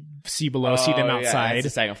see below, see them outside. Yeah, that's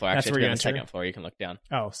the second floor. Actually, that's where you're on the second floor. You can look down.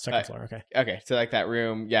 Oh, second floor. Okay. Okay, so like that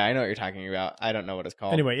room. Yeah, I know what you're talking about. I don't know what it's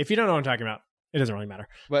called. Anyway, if you don't know what I'm talking about, it doesn't really matter.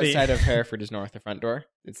 What side of Hereford is north? The front door?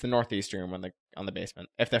 It's the northeast room on the basement.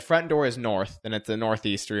 If the front door is north, then it's the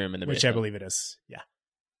northeast room in the basement. Which I believe it is. Yeah,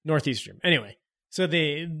 northeast room. Anyway, so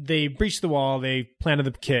they breached the wall. They planted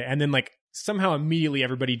the kit, and then like somehow immediately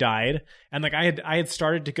everybody died. And like I had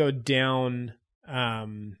started to go down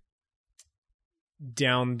the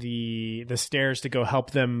stairs to go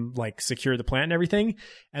help them like secure the plant and everything.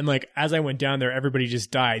 And like as I went down there, everybody just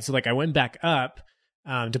died. So like I went back up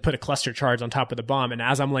to put a cluster charge on top of the bomb. And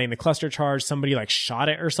as I'm laying the cluster charge, somebody like shot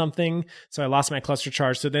it or something. So I lost my cluster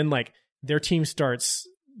charge. So then like their team starts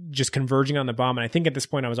just converging on the bomb. And I think at this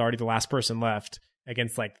point I was already the last person left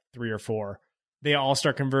against like 3 or 4. They all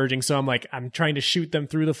start converging. So I'm trying to shoot them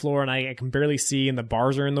through the floor, and I can barely see, and the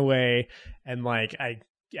bars are in the way. And like I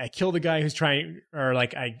kill the guy who's trying, or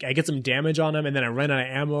like I get some damage on him, and then I run out of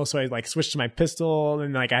ammo. So I like switched to my pistol,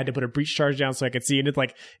 and like I had to put a breach charge down so I could see. And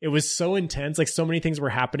it was so intense. Like so many things were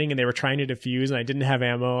happening, and they were trying to defuse, and I didn't have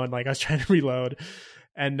ammo, and like I was trying to reload.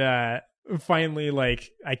 And finally,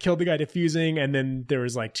 like I killed the guy defusing, and then there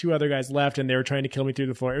was like 2 other guys left, and they were trying to kill me through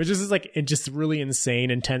the floor. It was just like just really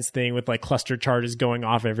insane, intense thing with like cluster charges going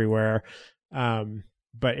off everywhere.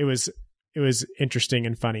 But it was interesting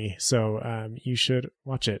and funny. So you should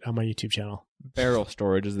watch it on my YouTube channel. Barrel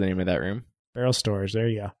storage is the name of that room. Barrel storage. There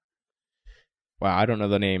you go. Wow, I don't know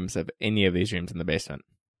the names of any of these rooms in the basement.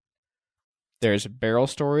 There's barrel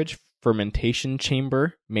storage, fermentation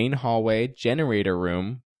chamber, main hallway, generator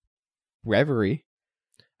room, reverie.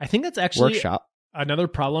 I think that's actually workshop. Another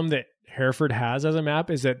problem that Hereford has as a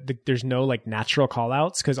map is that there's no like natural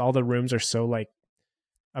callouts because all the rooms are so like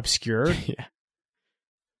obscure.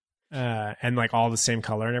 Yeah. And like all the same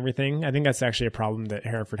color and everything. I think that's actually a problem that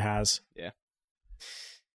Hereford has. Yeah.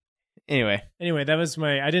 Anyway, that was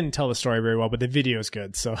I didn't tell the story very well, but the video is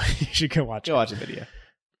good, so you should go watch it. Go watch the video.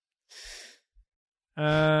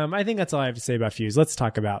 I think that's all I have to say about Fuse. Let's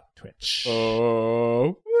talk about Twitch.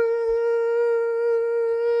 Oh.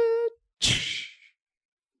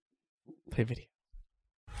 Play video.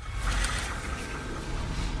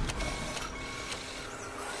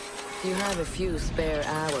 You have a few spare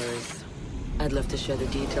hours. I'd love to share the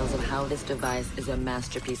details of how this device is a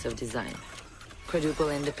masterpiece of design. Quadruple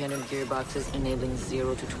independent gearboxes enabling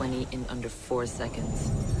 0 to 20 in under 4 seconds.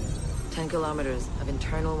 10 kilometers of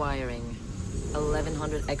internal wiring.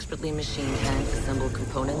 1,100 expertly machined hand-assembled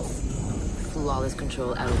components. Flawless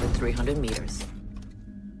control at over 300 meters.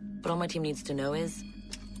 What all my team needs to know is,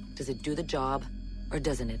 does it do the job or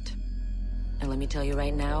doesn't it? And let me tell you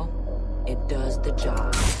right now, it does the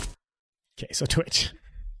job. Okay, so Twitch.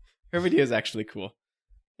 Her video is actually cool.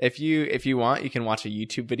 If you want, you can watch a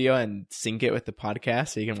YouTube video and sync it with the podcast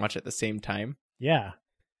so you can watch it at the same time. Yeah.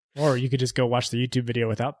 Or you could just go watch the YouTube video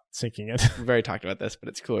without syncing it. We've already talked about this, but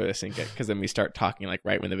it's cooler to sync it because then we start talking like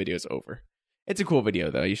right when the video is over. It's a cool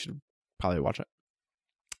video though. You should probably watch it.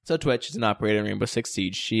 So Twitch is an operator in Rainbow Six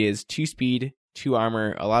Siege. She is 2 speed, 2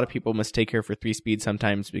 armor. A lot of people mistake her for 3 speed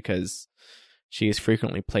sometimes because she is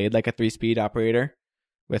frequently played like a 3 speed operator,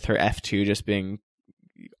 with her F2 just being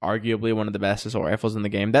arguably one of the best assault rifles in the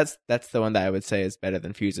game. That's the one that I would say is better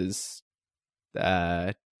than Fuse's.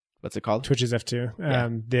 What's it called? Twitch's F2. Yeah.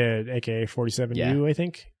 The AK-47U, I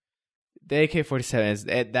think. The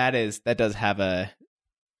AK-47 that does have a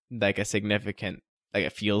significant, like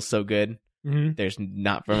it feels so good. Mm-hmm. There's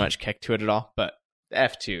not very much kick to it at all, but the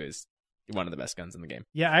F2 is one of the best guns in the game.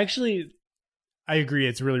 Yeah, I agree.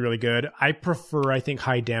 It's really, really good. I prefer, I think,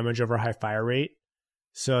 high damage over high fire rate.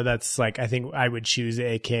 So that's like, I think I would choose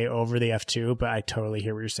the AK over the F2, but I totally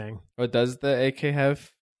hear what you're saying. Or does the AK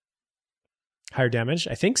have? Higher damage?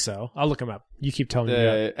 I think so. I'll look them up. You keep telling me.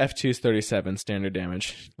 The F2 is 37 standard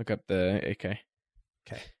damage. Look up the AK.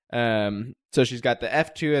 Okay. So she's got the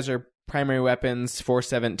F2 as her primary weapons,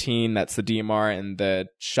 417, that's the DMR, and the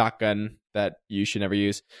shotgun that you should never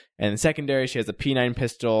use. And secondary, she has a P9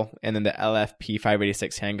 pistol, and then the LFP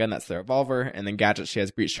 586 handgun, that's the revolver. And then gadgets, she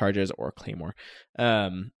has breach charges or claymore.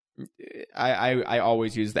 I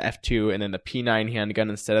always use the F2 and then the P9 handgun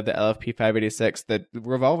instead of the LFP 586. The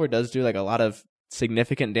revolver does do like a lot of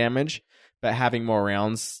significant damage, but having more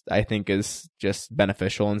rounds, I think, is just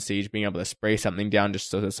beneficial in Siege. Being able to spray something down just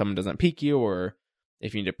so that someone doesn't peek you, or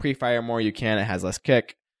if you need to pre-fire more, you can. It has less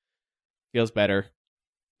kick. Feels better.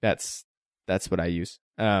 That's what I use.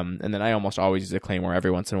 And then I almost always use a claymore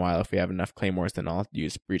every once in a while. If we have enough claymores, then I'll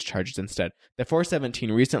use breach charges instead. The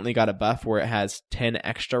 417 recently got a buff where it has 10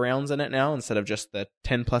 extra rounds in it now. Instead of just the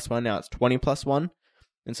 10 plus 1, now it's 20 plus 1.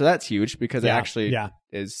 And so that's huge because it actually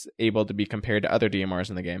is able to be compared to other DMRs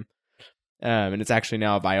in the game. And it's actually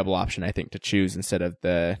now a viable option, I think, to choose instead of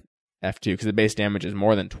the F2, because the base damage is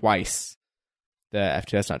more than twice the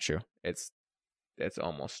F2. That's not true. It's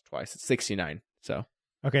almost twice. It's 69. So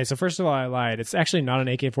okay, so first of all, I lied. It's actually not an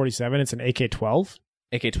AK-47. It's an AK-12.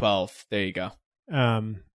 AK-12. There you go.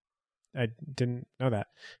 I didn't know that.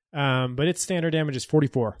 But its standard damage is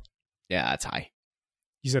 44. Yeah, that's high.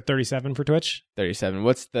 You said 37 for Twitch? 37.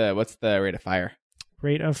 What's the rate of fire?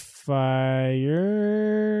 Rate of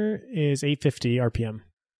fire is 850 RPM.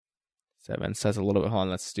 7 says a little bit. Hold on,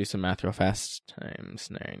 let's do some math real fast. Times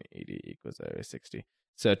 980 equals 60.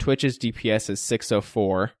 So Twitch's DPS is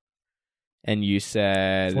 604. And you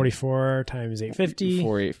said 44 times 850.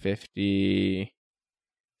 850,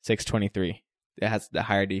 623. It has the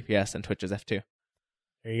higher DPS than Twitch's F2.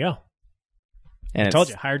 There you go. And I told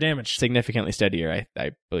you, higher damage. Significantly steadier,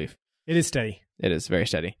 I believe. It is steady. It is very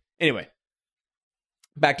steady. Anyway,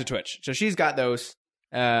 back to Twitch. So she's got those.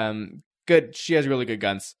 Good. She has really good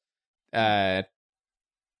guns. Yeah,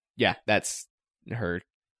 that's her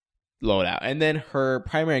loadout. And then her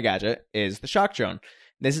primary gadget is the shock drone.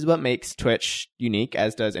 This is what makes Twitch unique,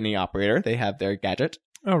 as does any operator. They have their gadget.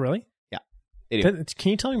 Oh, really? Yeah. They do.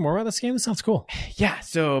 Can you tell me more about this game? It sounds cool. Yeah.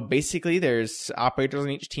 So basically, there's operators on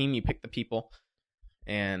each team. You pick the people.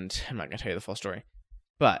 And I'm not going to tell you the full story.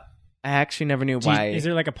 But I actually never knew why. Is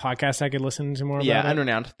there like a podcast I could listen to more about? Yeah,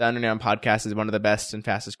 Underground. The Underground podcast is one of the best and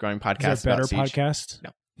fastest growing podcasts. Is there a better podcast?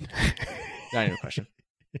 No. Not even a question.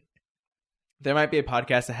 There might be a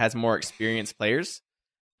podcast that has more experienced players,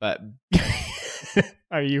 but...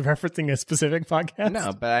 Are you referencing a specific podcast?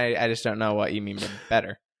 No, but I just don't know what you mean by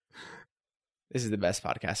better. This is the best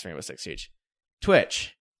podcast for Rainbow Six Siege.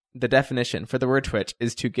 Twitch. The definition for the word twitch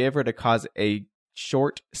is to give or to cause a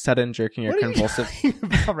short, sudden jerking or convulsive... What are you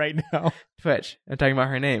talking about right now? Twitch. I'm talking about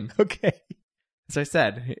her name. Okay. As I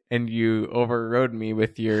said, and you overrode me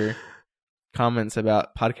with your comments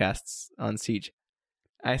about podcasts on Siege.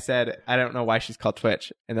 I said, I don't know why she's called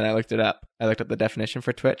Twitch. And then I looked it up. I looked up the definition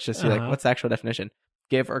for Twitch to see, like, what's the actual definition?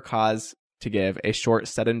 Give or cause to give a short,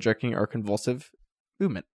 sudden jerking or convulsive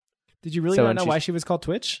movement. Did you really not know why she was called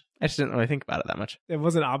Twitch? I just didn't really think about it that much. It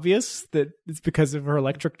wasn't obvious that it's because of her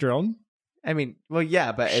electric drone? I mean, well,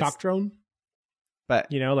 yeah, but shock drone?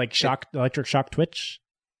 But, you know, like electric shock twitch?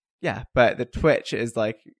 Yeah, but the twitch is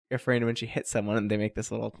like referring to when she hits someone and they make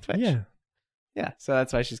this little twitch. Yeah. Yeah, so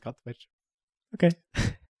that's why she's called Twitch. Okay.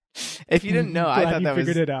 If you didn't know, I thought that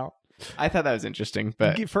figured it out. I thought that was interesting,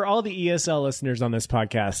 but for all the ESL listeners on this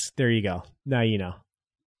podcast, there you go. Now you know.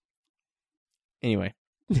 Anyway.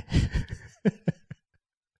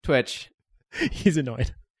 Twitch. He's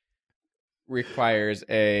annoyed. Requires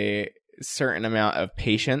a certain amount of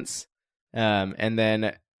patience. And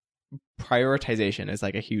then prioritization is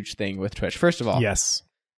like a huge thing with Twitch. First of all, yes.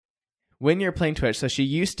 When you're playing Twitch, so she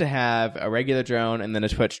used to have a regular drone and then a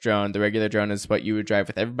Twitch drone. The regular drone is what you would drive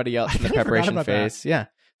with everybody else in the preparation phase. That. Yeah,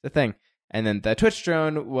 the thing. And then the Twitch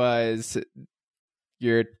drone was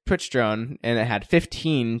your Twitch drone, and it had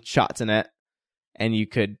 15 shots in it, and you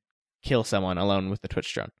could kill someone alone with the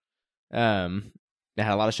Twitch drone. It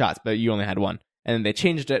had a lot of shots, but you only had one. And then they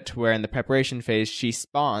changed it to where in the preparation phase, she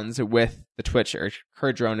spawns with the Twitch, or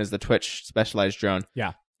her drone is the Twitch specialized drone.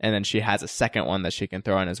 Yeah. And then she has a second one that she can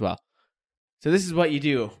throw in as well. So this is what you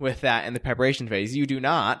do with that in the preparation phase. You do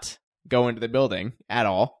not go into the building at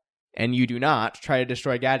all, and you do not try to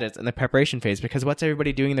destroy gadgets in the preparation phase, because what's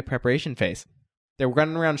everybody doing in the preparation phase? They're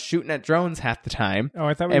running around shooting at drones half the time. Oh,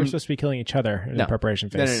 I thought we were supposed to be killing each other in the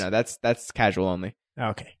preparation phase. No. That's casual only.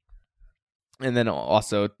 Okay. And then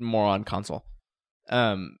also more on console.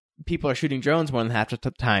 people are shooting drones more than half the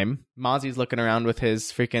time. Mozzie's looking around with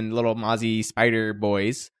his freaking little Mozzie spider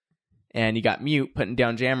boys. And you got Mute putting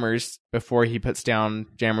down jammers before he puts down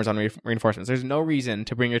jammers on reinforcements. There's no reason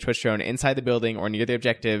to bring your Twitch drone inside the building or near the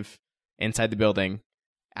objective inside the building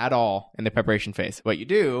at all in the preparation phase. What you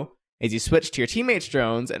do is you switch to your teammates'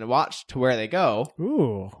 drones and watch to where they go.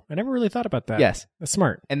 Ooh, I never really thought about that. Yes. That's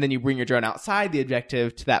smart. And then you bring your drone outside the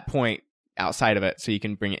objective to that point outside of it, so you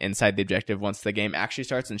can bring it inside the objective once the game actually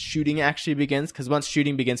starts and shooting actually begins. Because once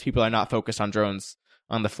shooting begins, people are not focused on drones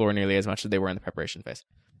on the floor nearly as much as they were in the preparation phase.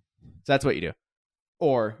 So that's what you do.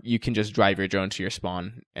 Or you can just drive your drone to your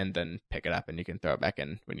spawn and then pick it up and you can throw it back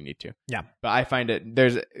in when you need to. Yeah. But I find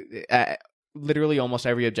there's literally almost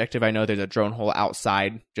every objective I know there's a drone hole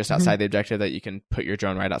outside, just outside the objective that you can put your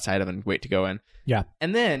drone right outside of and wait to go in. Yeah.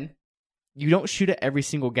 And then you don't shoot at every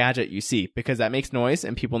single gadget you see because that makes noise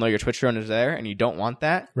and people know your Twitch drone is there and you don't want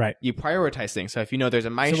that. Right. You prioritize things. So if you know there's a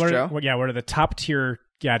Maestro. So what are the top tier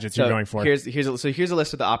gadgets you're going for? Here's a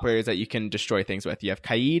list of the operators that you can destroy things with. You have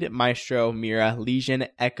Kaid, Maestro, Mira, Legion,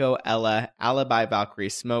 Echo, Ella, Alibi, Valkyrie,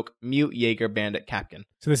 Smoke, Mute, Jaeger, Bandit, Capcan.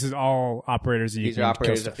 So this is all operators that you can These are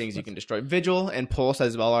operators kill of things you can destroy. Vigil and Pulse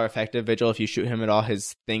as well are effective. Vigil, if you shoot him at all,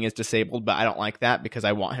 his thing is disabled, but I don't like that because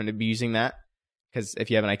I want him to be using that. Because if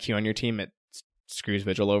you have an IQ on your team, it screws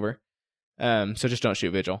Vigil over. So just don't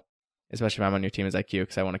shoot Vigil, especially if I'm on your team as IQ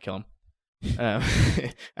because I want to kill him.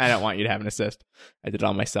 I don't want you to have an assist. I did it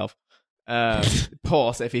all myself.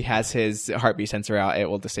 Pulse, if he has his heartbeat sensor out, it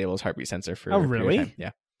will disable his heartbeat sensor for. Oh, really?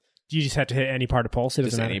 Yeah. Do you just have to hit any part of Pulse? It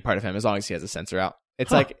doesn't matter. Any part of him, as long as he has a sensor out.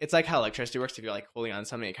 It's like how electricity works. If you're like holding on to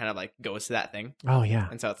something, it kind of like goes to that thing. Oh yeah.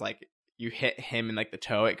 And so it's like you hit him in like the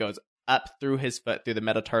toe, it goes up through his foot, through the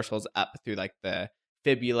metatarsals, up through like the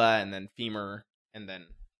fibula, and then femur, and then.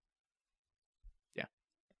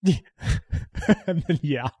 And then,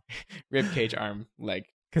 yeah, rib cage, arm, leg,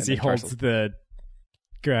 because he holds the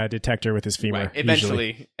detector with his femur. Right.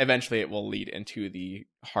 Eventually, it will lead into the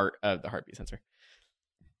heart of the heartbeat sensor.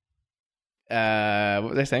 What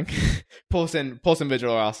was I saying? Pulse and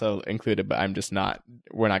Vigil are also included, but I'm just not.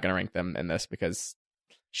 We're not going to rank them in this because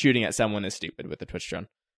shooting at someone is stupid with the Twitch drone.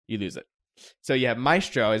 You lose it. So you have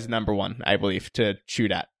Maestro is number one, I believe, to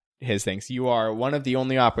shoot at his things. You are one of the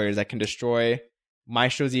only operators that can destroy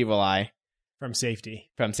Maestro's Evil Eye from safety.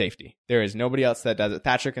 There is nobody else that does it.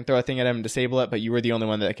 Thatcher can throw a thing at him and disable it, but you were the only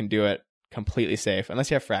one that can do it completely safe,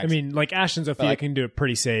 unless you have frags. I mean, like Ash and Zofia can do it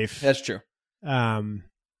pretty safe. That's true.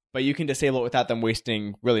 But you can disable it without them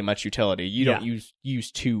wasting really much utility. You don't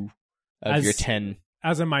use two of your 10.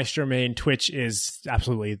 As a Maestro main, Twitch is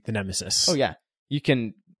absolutely the nemesis. Oh, yeah. You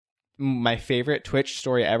can... My favorite Twitch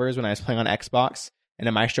story ever is when I was playing on Xbox, and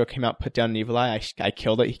a Maestro came out, put down an Evil Eye. I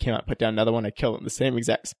killed it. He came out, put down another one. I killed it in the same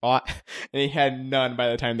exact spot. And he had none by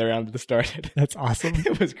the time the round started. That's awesome.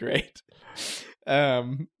 It was great.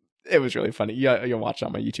 It was really funny. You'll watch it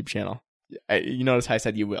on my YouTube channel. You notice how I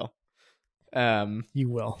said you will. You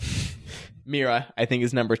will. Mira, I think,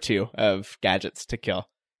 is number 2 of gadgets to kill.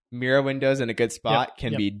 Mira windows in a good spot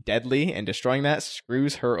can be deadly, and destroying that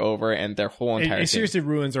screws her over and their whole entire It seriously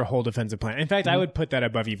ruins their whole defensive plan. In fact, I would put that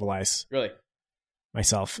above Evil Eyes. Really?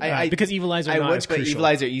 Myself. Because Evil Eyes are not as crucial. But Evil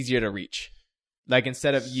Eyes are easier to reach. Like,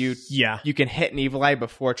 instead of you can hit an Evil Eye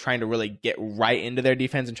before trying to really get right into their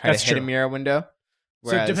defense and try to hit a Mira window.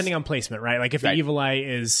 So depending on placement, right? Like if the Evil Eye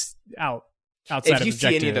is outside of objective. If you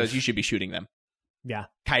see any of those, you should be shooting them. Yeah.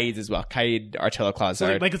 Kaid's as well. Kaid, Artilla Claws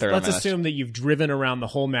are let's assume that you've driven around the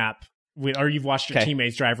whole map, or you've watched your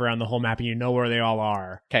teammates drive around the whole map and you know where they all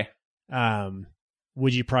are. Okay.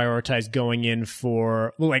 Would you prioritize going in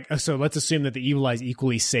for... so let's assume that the Evil Eye is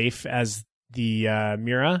equally safe as the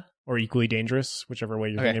Mira, or equally dangerous, whichever way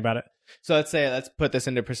you're thinking about it. So let's put this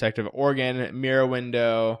into perspective. Organ, Mira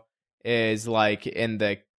window is like in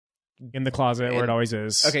the closet where it always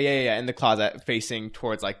is. Okay, yeah. In the closet facing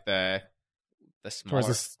towards like the smaller towards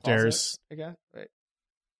the stairs. Closet, I guess.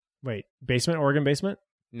 Wait, basement? Organ basement?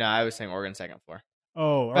 No, I was saying Organ second floor.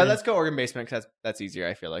 Oh, let's go Organ basement because that's easier.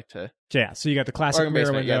 I feel like to. Yeah, so you got the classic Organ mirror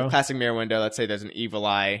basement, window. Yeah, the classic mirror window. Let's say there's an Evil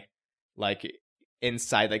Eye, like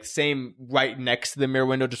inside, like same right next to the mirror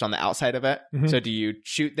window, just on the outside of it. Mm-hmm. So do you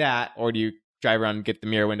shoot that, or do you drive around and get the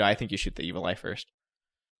mirror window? I think you shoot the Evil Eye first.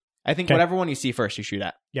 I think whatever one you see first, you shoot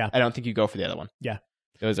at. Yeah, I don't think you go for the other one. Yeah,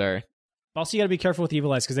 those are. Also, you got to be careful with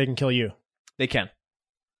Evil Eyes because they can kill you. They can.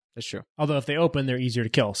 That's true. Although if they open, they're easier to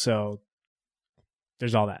kill. So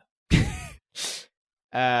there's all that.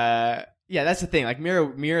 Yeah, that's the thing. Like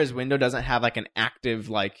Mira's window doesn't have like an active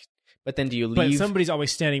but then do you leave? But somebody's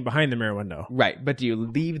always standing behind the mirror window. Right, but do you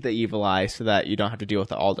leave the Evil Eye so that you don't have to deal with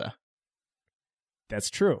the Alda? That's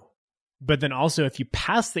true. But then also, if you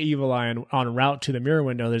pass the evil eye on route to the mirror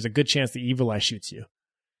window, there's a good chance the evil eye shoots you.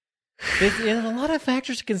 There's a lot of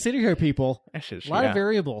factors to consider here, people. A lot of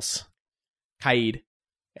variables. Kaid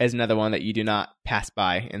is another one that you do not pass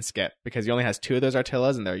by and skip because he only has 2 of those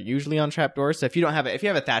Artillas and they're usually on trapdoors. So if you have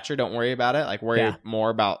a Thatcher, don't worry about it. Like worry more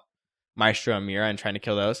about Maestro and Mira and trying to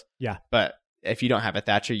kill those. Yeah. But if you don't have a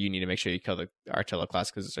Thatcher, you need to make sure you kill the Artilla class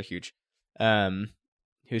because it's so huge.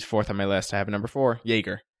 Who's 4th on my list? I have number 4,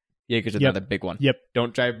 Jaeger. Jaeger's another big one. Yep.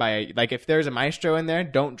 Don't drive by if there's a Maestro in there,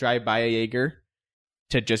 don't drive by a Jaeger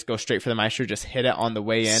to just go straight for the Maestro. Just hit it on the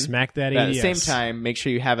way in. Smack that But ADS. at the same time, make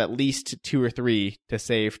sure you have at least 2 or 3 to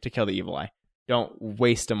save to kill the evil eye. Don't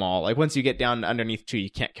waste them all. Like once you get down underneath 2,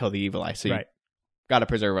 you can't kill the evil eye. So you got to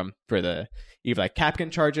preserve them for the evil eye.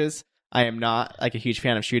 Kapkan charges. I am not like a huge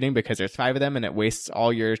fan of shooting because there's 5 of them and it wastes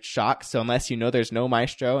all your shocks. So unless you know there's no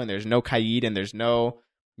Maestro and there's no Kaid and there's no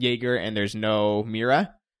Jaeger and there's no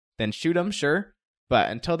Mira, then shoot them, sure. But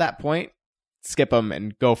until that point, skip them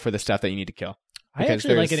and go for the stuff that you need to kill. I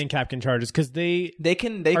actually like getting Kapkan charges because they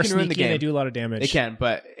can are ruin the game. They do a lot of damage. They can,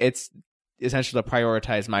 but it's essential to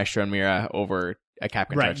prioritize Maestro and Mira over a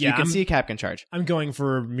Kapkan charge. Yeah, you can see a Kapkan charge. I'm going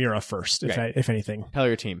for Mira first, if anything. Tell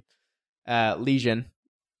your team. Legion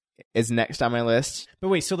is next on my list. But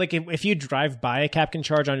wait, so like if you drive by a Kapkan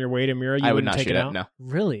charge on your way to Mira, you would not take shoot it out? No.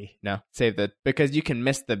 Really? No. Save the because you can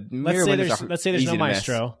miss the Mira. Let's say there's no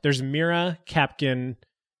Maestro. There's Mira, Kapkan,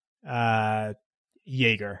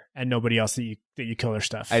 Jaeger, and nobody else that you kill their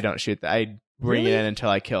stuff. I don't shoot that. I bring it in until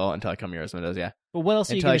I kill Mira's windows. Yeah. But what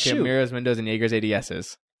else are you going to shoot? Until I kill Mira's windows and Jaeger's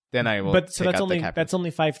ADSs, then I will. But so that's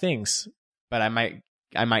only 5 things. But I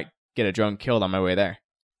might get a drone killed on my way there.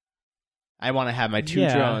 I want to have my 2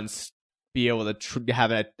 drones be able to have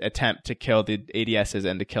an attempt to kill the ADSs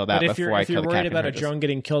and to kill that before I kill the Kapkan charges. If you're worried about a drone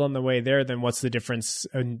getting killed on the way there, then what's the difference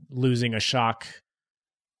in losing a shock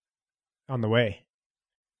on the way?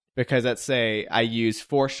 Because let's say I use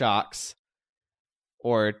 4 shocks,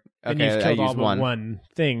 or and you've killed all but one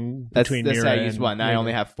thing between Mira and I use 1. Now I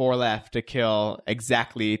only have 4 left to kill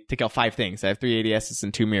 5 things. I have 3 ADSs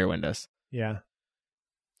and 2 Mira windows. Yeah.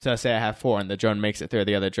 So say I have 4 and the drone makes it through.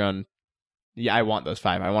 The other drone, I want those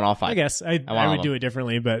 5. I want all 5. I guess I would do it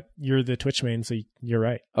differently, but you're the Twitch main, so you're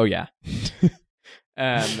right. Oh yeah.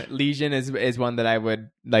 Legion is one that I would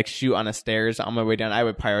like shoot on a stairs on my way down. I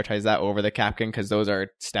would prioritize that over the Kapkan because those are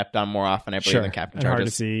stepped on more often. I believe than Kapkan charges. Hard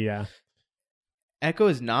to see, yeah. Echo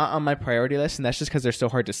is not on my priority list, and that's just because they're so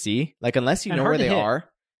hard to see. Like unless you know where they are,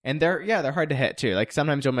 and they're hard to hit too. Like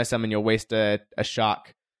sometimes you'll miss them and you'll waste a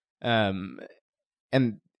shock. And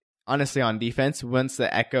honestly, on defense, once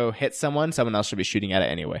the Echo hits someone else should be shooting at it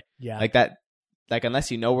anyway. Yeah, like that. Like unless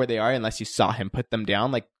you know where they are, unless you saw him put them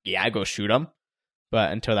down, like go shoot them.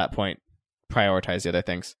 But until that point, prioritize the other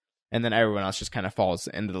things. And then everyone else just kind of falls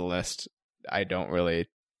into the list. I don't really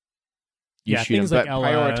shoot them, but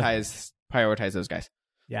prioritize those guys.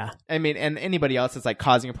 Yeah. I mean, and anybody else that's like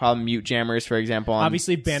causing a problem, mute jammers, for example.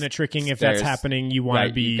 Obviously, bandit tricking, if that's happening, you want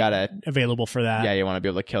to be available for that. Yeah, you want to be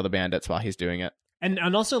able to kill the bandits while he's doing it. And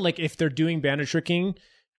also, like, if they're doing bandit tricking,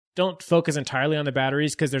 don't focus entirely on the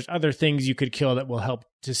batteries because there's other things you could kill that will help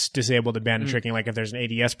to disable the bandit tricking. Like if there's an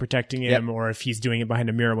ADS protecting him or if he's doing it behind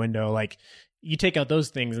a mirror window, like you take out those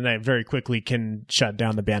things and that very quickly can shut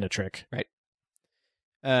down the bandit trick. Right.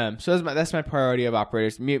 So that's my priority of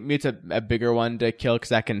operators. Mute's a bigger one to kill because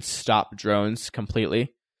that can stop drones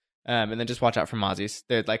completely. And then just watch out for Mozzies.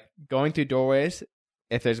 They're like going through doorways.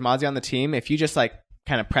 If there's Mozzie on the team, if you just like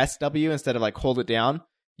kind of press W instead of like hold it down,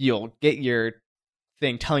 you'll get your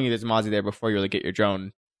thing telling you there's a Mozzie there before you really get your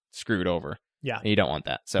drone screwed over. Yeah. And you don't want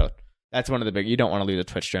that. So that's one of the you don't want to lose a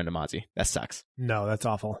Twitch drone to Mozzie. That sucks. No, that's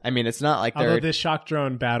awful. I mean, it's not like although this shock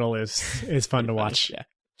drone battle is fun to watch.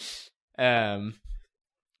 Yeah.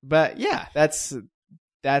 But yeah, that's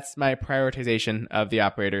my prioritization of the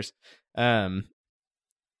operators.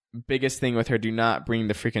 Biggest thing with her, do not bring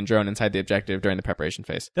the freaking drone inside the objective during the preparation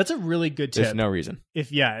phase. That's a really good tip. There's no reason.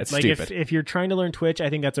 It's like stupid. If you're trying to learn Twitch, I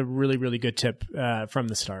think that's a really, really good tip from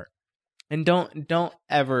the start. And don't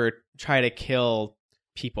ever try to kill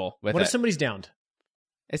people with it. What if somebody's downed?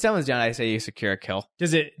 If someone's down, I say you secure a kill.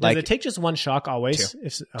 Does it take just one shock always? Two.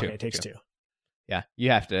 It takes 2. Yeah,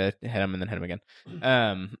 you have to hit him and then hit him again.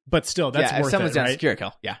 But still, that's worth it, if someone's down, right? secure a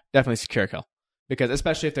kill. Yeah, definitely secure a kill. Because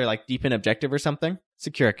especially if they're like deep in objective or something,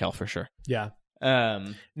 secure a kill for sure. Yeah.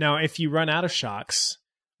 Now, if you run out of shocks,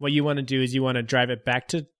 what you want to do is you want to drive it back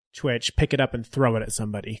to Twitch, pick it up, and throw it at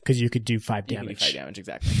somebody because you could do 5 damage. You can do 5 damage,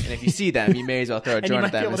 exactly. And if you see them, you may as well throw a drone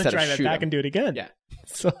at them instead of shoot them. And you might be able to drive it back and do it again. Yeah.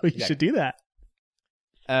 So you should do that.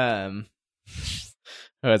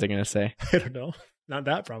 What was I going to say? I don't know. Not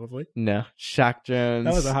that, probably. No. Shock drones.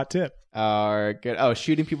 That was a hot tip. Are good. Oh,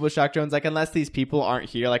 shooting people with shock drones. Like, unless these people aren't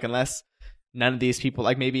here, like, unless none of these people,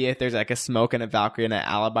 like, maybe if there's, like, a smoke and a Valkyrie and an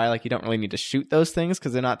alibi, like, you don't really need to shoot those things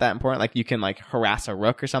because they're not that important. Like, you can, like, harass a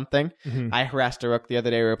rook or something. Mm-hmm. I harassed a rook the other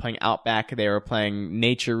day. We were playing Outback. They were playing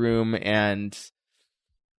Nature Room and...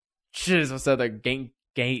 what's the other?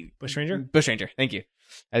 Bushranger? Bushranger. Thank you.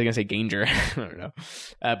 I was going to say Ganger. I don't know.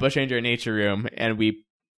 Bushranger and Nature Room. And we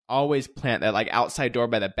always plant that, like, outside door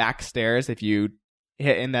by the back stairs. If you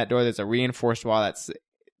hit in that door, there's a reinforced wall that's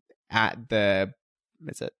at the...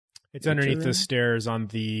 Is it? It's underneath the stairs on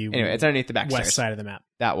the... Anyway, it's underneath the back west stairs. side of the map.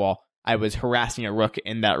 That wall. I was harassing a rook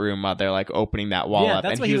in that room while they're, like, opening that wall up.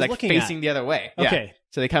 That's and what he was, like, looking facing at. the other way. Okay. Yeah.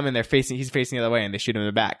 So they come in, he's facing the other way, and they shoot him in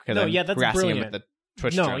the back. No, I'm that's harassing brilliant. him with the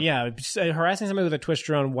Twitch no, drone. yeah. Harassing somebody with a Twitch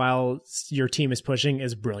drone while your team is pushing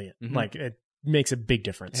is brilliant. Mm-hmm. Like, it makes a big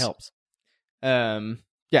difference. It helps.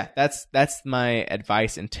 Yeah, that's my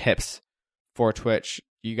advice and tips for Twitch.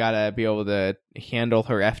 You gotta be able to handle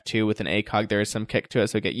her F2 with an ACOG. There is some kick to it,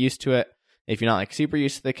 so get used to it. If you're not like super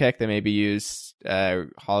used to the kick, then maybe use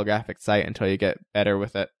holographic sight until you get better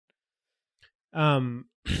with it.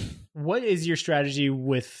 What is your strategy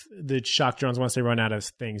with the shock drones once they run out of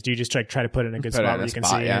things? Do you just try to put it in a good spot where you can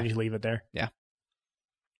see it and you leave it there? Yeah.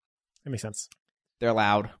 That makes sense. They're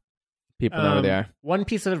loud. People know where they are. One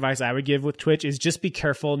piece of advice I would give with Twitch is just be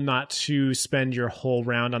careful not to spend your whole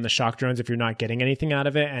round on the shock drones if you're not getting anything out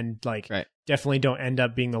of it. And definitely don't end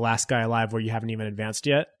up being the last guy alive where you haven't even advanced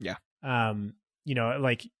yet. Yeah.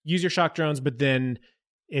 Like use your shock drones, but then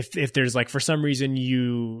if there's like for some reason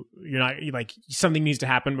you're not like something needs to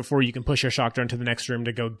happen before you can push your shock drone to the next room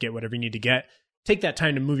to go get whatever you need to get, take that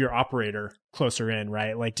time to move your operator closer in,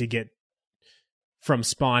 right? Like to get from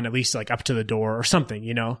spawn at least like up to the door or something,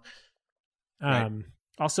 you know? Right.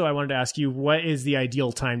 Also, I wanted to ask you, what is the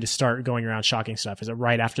ideal time to start going around shocking stuff? Is it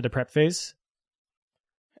right after the prep phase?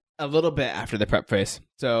 A little bit after the prep phase.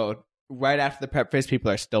 So right after the prep phase,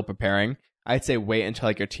 people are still preparing. I'd say wait until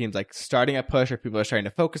like your team's like starting a push or people are starting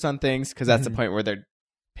to focus on things because that's the point where they're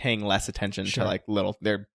paying less attention to like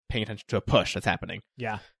they're paying attention to a push that's happening.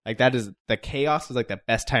 Yeah. Like that is the chaos is like the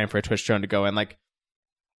best time for a Twitch drone to go in. Like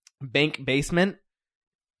bank basement,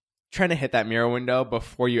 trying to hit that mirror window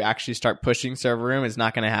before you actually start pushing server room is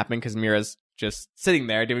not going to happen because Mira's just sitting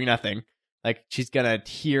there doing nothing. Like she's going to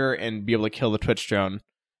hear and be able to kill the Twitch drone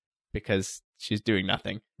because she's doing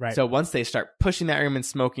nothing. Right. So once they start pushing that room and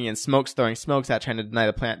smokes throwing smokes out trying to deny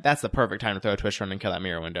the plant, that's the perfect time to throw a Twitch drone and kill that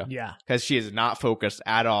mirror window. Yeah. Because she is not focused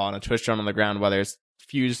at all on a Twitch drone on the ground while there's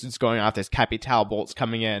fuses going off, there's Capital bolts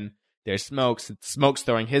coming in, there's smokes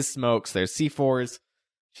throwing his smokes, there's C4s.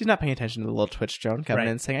 She's not paying attention to the little Twitch drone coming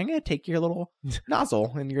in saying, I'm going to take your little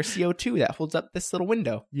nozzle and your CO2 that holds up this little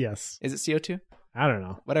window. Yes. Is it CO2? I don't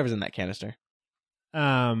know. Whatever's in that canister.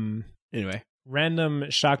 Anyway. Random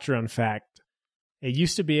shock drone fact. It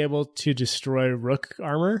used to be able to destroy rook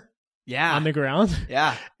armor on the ground.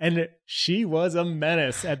 Yeah. And she was a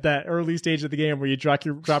menace at that early stage of the game where you drop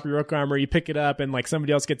your rook armor, you pick it up, and like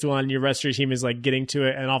somebody else gets one, and your rest of your team is like getting to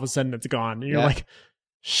it, and all of a sudden it's gone. And you're like,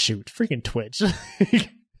 shoot, freaking Twitch.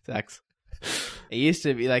 Sucks. It used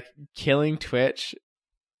to be like killing Twitch.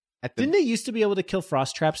 Didn't it used to be able to kill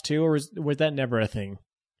frost traps too, or was that never a thing?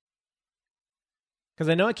 Because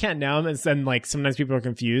I know it can't now, and then like sometimes people are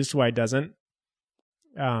confused why it doesn't.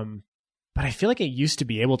 But I feel like it used to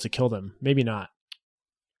be able to kill them. Maybe not.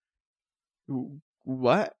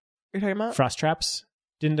 What you're talking about? Frost traps?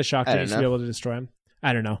 Didn't the shock used to be able to destroy them?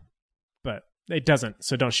 I don't know, but it doesn't.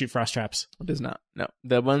 So don't shoot frost traps. It does not. No,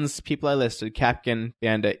 the ones people I listed: Kapkan,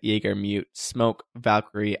 Bandit, Jaeger, Mute, Smoke,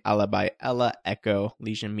 Valkyrie, Alibi, Ella, Echo,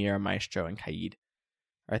 Legion, Mira, Maestro, and Kaid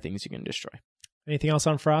are things you can destroy. Anything else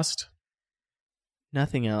on Frost?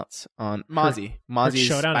 Nothing else on Mozzie. Mozzie's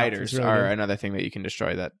spiders really are good. another thing that you can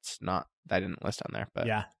destroy. That's not that I didn't list on there, but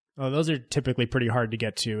yeah. Oh, those are typically pretty hard to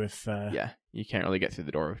get to if you can't really get through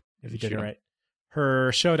the door if you did it right.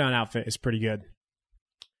 Her showdown outfit is pretty good.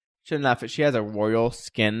 Showdown outfit. She has a royal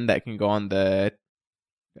skin that can go on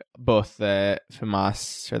both the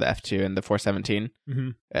FAMAS or the F2 and the 417.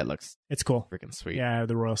 Mm-hmm. It's cool. Freaking sweet. Yeah,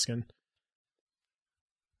 the royal skin.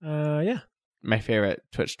 Yeah. My favorite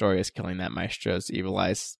Twitch story is killing that Maestro's evil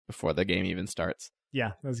eyes before the game even starts.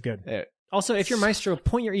 Yeah, that's good. Also, if you're Maestro,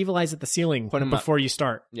 point your evil eyes at the ceiling before you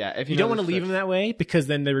start. Yeah, if you don't want to leave them that way because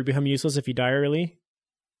then they become useless if you die early.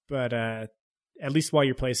 But at least while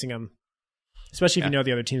you're placing them, especially if you know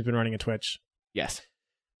the other team's been running a Twitch. Yes.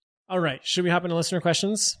 All right, should we hop into listener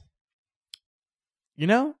questions? You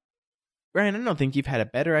know, Ryan, I don't think you've had a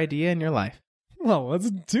better idea in your life. Well,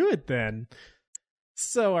 let's do it then.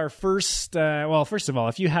 So our first, first of all,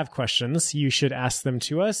 if you have questions, you should ask them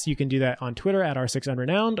to us. You can do that on Twitter at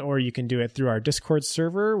R6Unrenowned, or you can do it through our Discord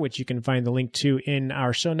server, which you can find the link to in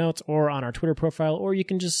our show notes or on our Twitter profile, or you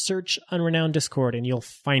can just search Unrenowned Discord and you'll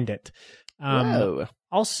find it.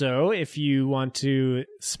 Also, if you want to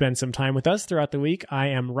spend some time with us throughout the week, I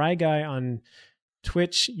am Rye Guy on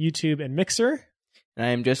Twitch, YouTube, and Mixer. And I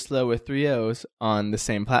am Just Slow with 3 O's on the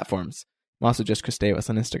same platforms. I'm also just Chris Davis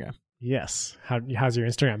on Instagram. Yes. How's your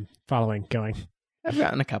Instagram following going? I've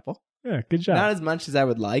gotten a couple. Yeah, good job. Not as much as I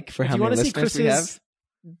would like for how many listeners we have.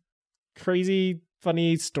 Crazy,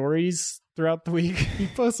 funny stories throughout the week. He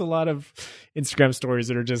posts a lot of Instagram stories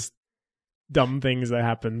that are just dumb things that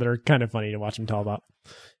happen that are kind of funny to watch him tell about.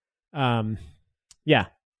 Yeah.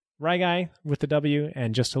 Rye Guy with the W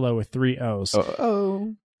and Just Hello with 3 O's.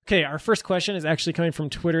 Oh. Okay, our first question is actually coming from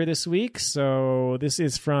Twitter this week. So this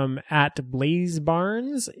is from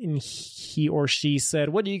 @BlazeBarnes, and he or she said,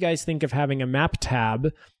 "What do you guys think of having a map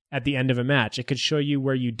tab at the end of a match? It could show you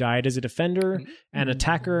where you died as a defender and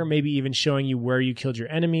attacker, maybe even showing you where you killed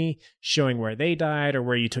your enemy, showing where they died, or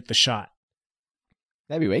where you took the shot."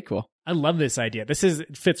 That'd be way cool. I love this idea.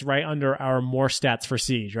 It fits right under our more stats for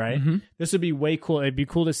Siege, right? Mm-hmm. This would be way cool. It'd be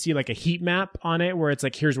cool to see like a heat map on it where it's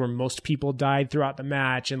like, here's where most people died throughout the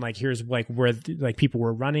match. And like, here's like where like people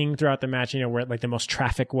were running throughout the match, where like the most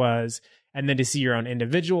traffic was. And then to see your own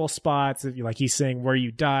individual spots, like he's saying where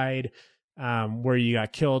you died, where you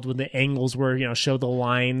got killed, when the angles were, show the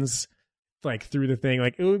lines like through the thing.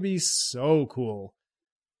 Like it would be so cool.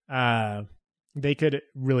 They could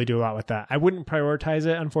really do a lot with that. I wouldn't prioritize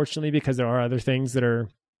it, unfortunately, because there are other things that are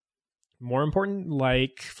more important,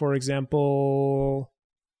 like, for example,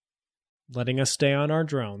 letting us stay on our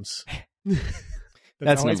drones.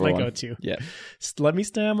 That's always my go-to. Yeah. Just let me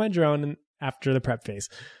stay on my drone after the prep phase.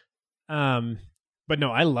 But no,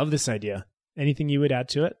 I love this idea. Anything you would add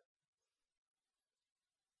to it?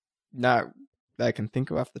 Not that I can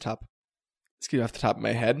think of off the top of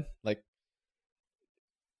my head. Like,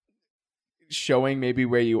 showing maybe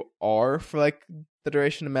where you are for like the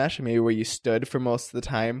duration of the match, and maybe where you stood for most of the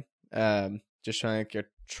time, just showing like your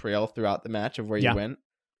trail throughout the match of where you went.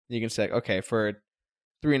 You can say, like, okay, for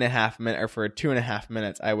 3.5 minutes or for 2.5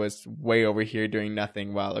 minutes, I was way over here doing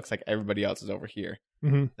nothing while it looks like everybody else is over here.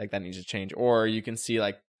 Mm-hmm. Like that needs to change. Or you can see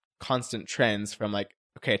like constant trends from like,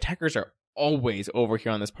 okay, attackers are always over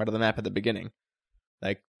here on this part of the map at the beginning.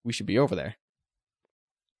 Like we should be over there.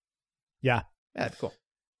 Yeah, cool.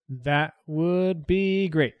 That would be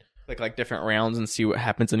great. Like different rounds and see what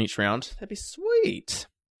happens in each round. That'd be sweet.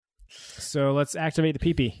 So let's activate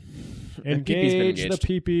the PP. Engage the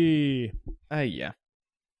PP. Yeah.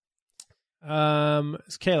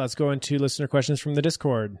 Okay, let's go into listener questions from the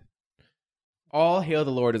Discord. All Hail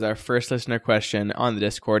the Lord is our first listener question on the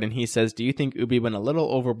Discord, and he says, "Do you think Ubi went a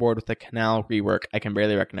little overboard with the canal rework? I can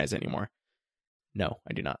barely recognize it anymore." No,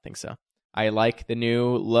 I do not think so. I like the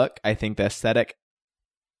new look. I think the aesthetic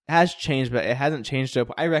has changed, but it hasn't changed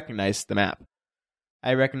up. I recognize the map.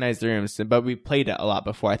 I recognize the rooms, but we played it a lot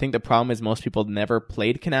before. I think the problem is most people never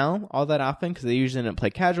played Canal all that often because they usually didn't play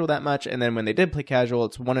casual that much. And then when they did play casual,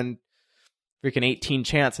 it's 1 in freaking 18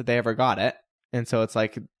 chance that they ever got it. And so it's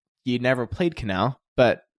like you never played Canal,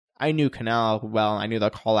 but I knew Canal well. I knew the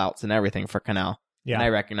call outs and everything for Canal. Yeah. And I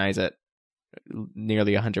recognize it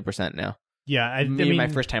nearly 100% now. Yeah. I mean, my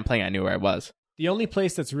first time playing, I knew where I was. The only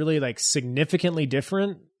place that's really like significantly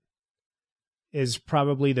different is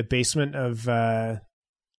probably the basement of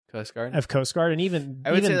Coast Guard. And even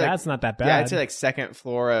that's not that bad. Yeah, I'd say like second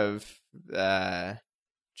floor of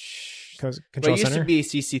Control Center. It used Center? to be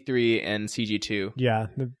CC3 and CG2. Yeah,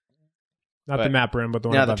 not the map room, but the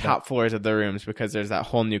one now above the top floors of the rooms, because there's that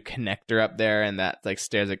whole new connector up there and that like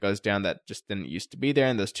stairs that goes down that just didn't used to be there.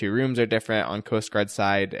 And those two rooms are different on Coast Guard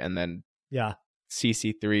side, and then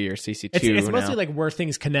CC3 or CC2. It's mostly like where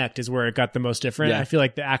things connect is where it got the most different. Yeah. I feel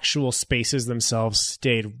like the actual spaces themselves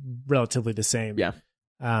stayed relatively the same. Yeah.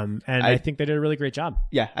 And I think they did a really great job.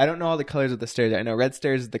 Yeah. I don't know all the colors of the stairs. I know red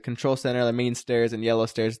stairs is the control center, the main stairs, and yellow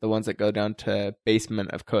stairs are the ones that go down to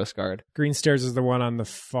basement of Coast Guard. Green stairs is the one on the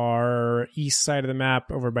far east side of the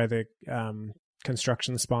map over by the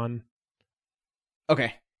construction spawn.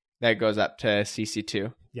 Okay. That goes up to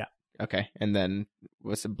CC2. Yeah. Okay. And then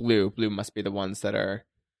what's the blue? Blue must be the ones that are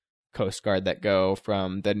Coast Guard that go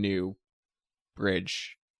from the new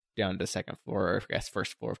bridge down to second floor, or I guess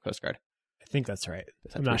first floor of Coast Guard. I think that's right.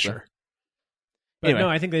 I'm not sure. But anyway, no,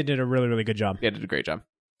 I think they did a really, really good job. They did a great job.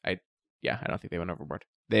 I don't think they went overboard.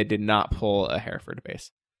 They did not pull a Hereford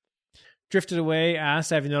base. Drifted Away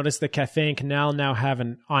asked, I've noticed the Cafe and Canal now have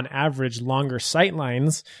on average longer sight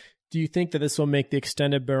lines. do you think that this will make the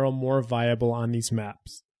extended barrel more viable on these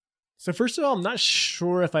maps? So first of all, I'm not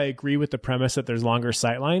sure if I agree with the premise that there's longer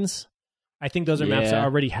sightlines. I think those are maps that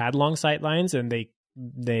already had long sightlines and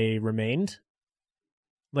they remained.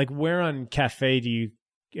 Like, where on Cafe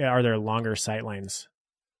are there longer sightlines?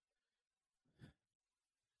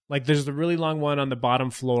 Like, there's the really long one on the bottom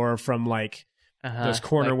floor from like those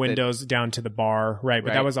corner windows down to the bar, right?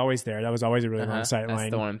 But that was always there. That was always a really long sightline. That's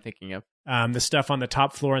the one I'm thinking of. The stuff on the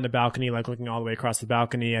top floor and the balcony, like looking all the way across the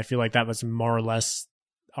balcony, I feel like that was more or less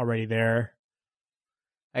already there.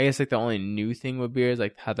 I guess like the only new thing would be is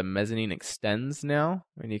like how the mezzanine extends now,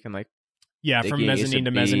 and you can like from mezzanine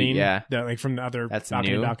to mezzanine, like from the other that's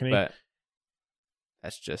balcony new, to balcony. But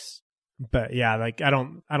that's just. But yeah, like I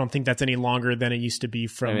don't think that's any longer than it used to be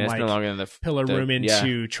from like no longer than the pillar room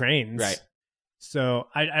into trains, right? So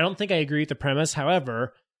I don't think I agree with the premise.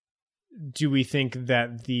 However, do we think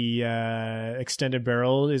that the extended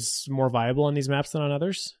barrel is more viable on these maps than on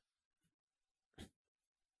others?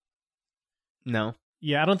 No.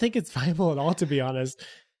 Yeah, I don't think it's viable at all, to be honest.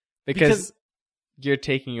 Because you're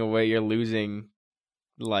losing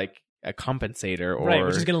like a compensator, or right,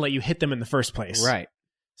 which is going to let you hit them in the first place, right?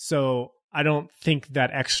 So I don't think that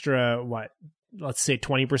extra let's say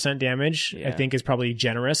 20% damage, I think is probably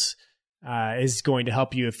generous. Is going to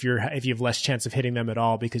help you if you have less chance of hitting them at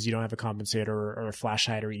all because you don't have a compensator or a flash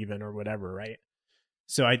hider even or whatever, right?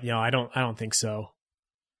 So I don't think so.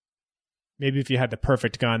 Maybe if you had the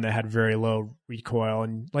perfect gun that had very low recoil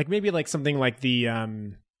and like maybe like something like the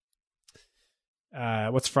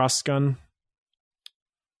what's Frost's gun?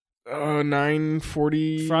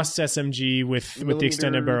 940 Frost's SMG with the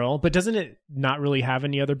extended barrel, but doesn't it not really have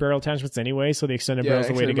any other barrel attachments anyway? So the extended barrel is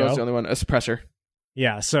the way to go. The only one, a suppressor.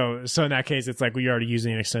 Yeah, so in that case, it's like you're already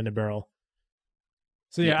using an extended barrel.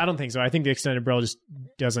 So yeah, I don't think so. I think the extended barrel just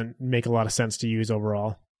doesn't make a lot of sense to use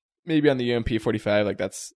overall. Maybe on the UMP 45, like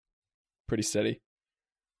that's pretty steady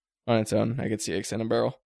on its own. I could see extended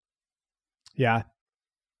barrel. Yeah.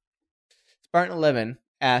 Spartan 11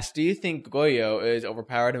 asks, do you think Goyo is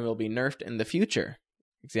overpowered and will be nerfed in the future?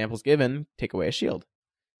 Examples given, take away a shield.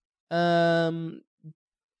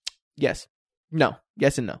 Yes. No.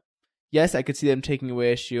 Yes and no. Yes, I could see them taking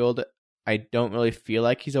away a shield. I don't really feel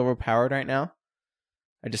like he's overpowered right now.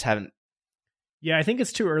 I just haven't. Yeah, I think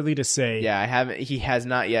it's too early to say. Yeah, I haven't. He has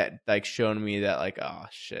not yet like shown me that like, oh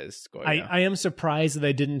shit, it's Goyo. I am surprised that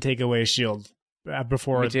they didn't take away a shield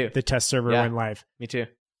before the test server went live. Me too.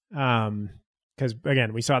 Because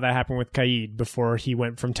again, we saw that happen with Kaid before he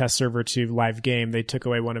went from test server to live game. They took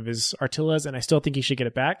away one of his Artillas, and I still think he should get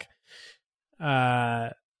it back.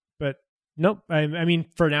 But nope. I mean,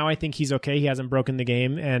 for now, I think he's okay. He hasn't broken the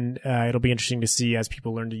game, and it'll be interesting to see as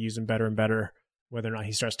people learn to use him better and better whether or not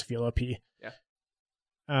he starts to feel OP.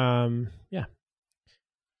 Yeah.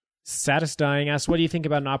 Saddest Dying asks, what do you think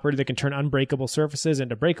about an operator that can turn unbreakable surfaces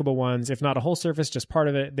into breakable ones? If not a whole surface, just part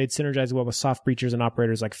of it. They'd synergize well with soft breachers and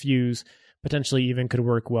operators like Fuse. Potentially even could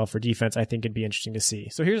work well for defense. I think it'd be interesting to see.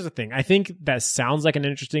 So here's the thing. I think that sounds like an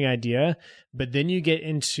interesting idea, but then you get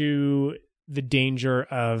into the danger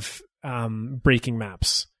of breaking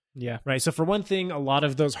maps. Yeah. Right. So for one thing, a lot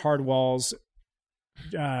of those hard walls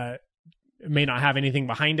may not have anything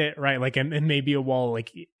behind it, right? Like, and maybe a wall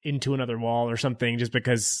like into another wall or something, just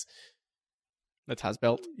because that's has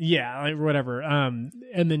built. Yeah, like whatever. And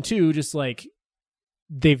then two, just like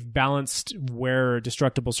they've balanced where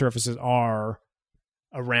destructible surfaces are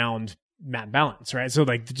around map balance, right? So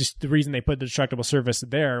like just the reason they put the destructible surface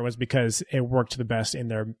there was because it worked the best in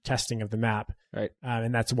their testing of the map, right?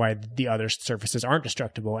 And that's why the other surfaces aren't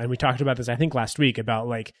destructible. And we talked about this, I think, last week about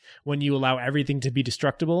like when you allow everything to be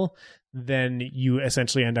destructible, then you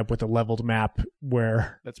essentially end up with a leveled map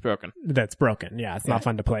where that's broken. Yeah, it's not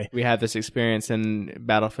fun to play. We had this experience in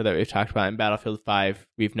Battlefield that we've talked about in Battlefield 5.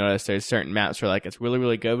 We've noticed there's certain maps where like it's really,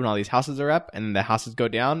 really good when all these houses are up, and the houses go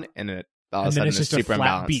down, and it all of a sudden it's just super a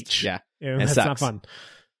flat imbalanced. Beach. Yeah. That's not fun.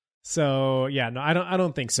 So yeah, no, I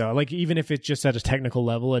don't think so. Like even if it's just at a technical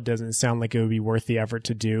level, it doesn't sound like it would be worth the effort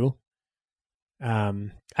to do.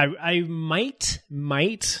 I might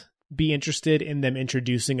be interested in them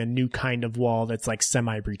introducing a new kind of wall that's like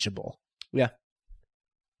semi-breachable. Yeah.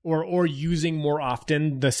 Or using more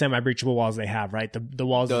often the semi-breachable walls they have, right? The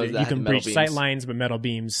walls that you can breach sight lines, but metal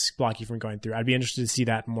beams block you from going through. I'd be interested to see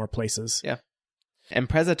that in more places. Yeah. And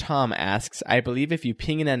Preza Tom asks, I believe if you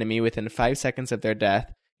ping an enemy within 5 seconds of their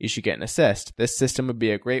death, you should get an assist. This system would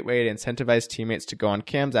be a great way to incentivize teammates to go on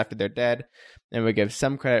cams after they're dead, and would give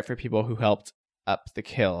some credit for people who helped up the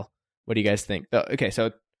kill. What do you guys think? Okay,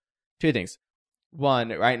 so two things. One,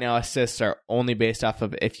 right now assists are only based off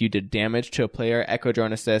of if you did damage to a player. Echo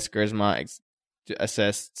Drone assist, Grisma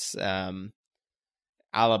assists,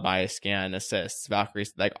 alibi scan assists, Valkyrie,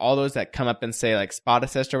 like all those that come up and say like spot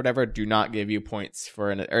assist or whatever, do not give you points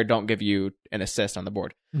for or don't give you an assist on the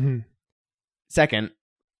board. Mm-hmm. Second,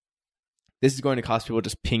 this is going to cost people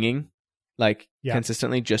just pinging like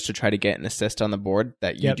consistently just to try to get an assist on the board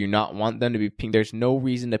that you do not want them to be pinged. There's no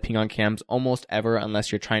reason to ping on cams almost ever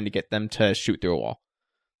unless you're trying to get them to shoot through a wall.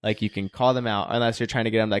 Like you can call them out unless you're trying to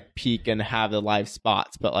get them like peek and have the live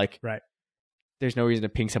spots, but like there's no reason to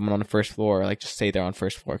ping someone on the first floor or like just stay there on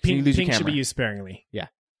first floor. Ping should be used sparingly. Yeah.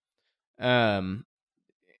 And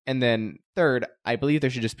then third, I believe there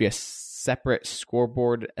should just be a separate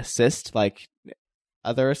scoreboard assist, like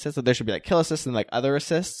other assists. So there should be like kill assists and like other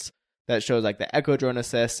assists that shows like the Echo Drone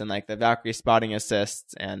assists and like the Valkyrie spotting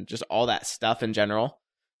assists and just all that stuff in general.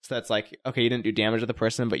 So that's like, okay, you didn't do damage to the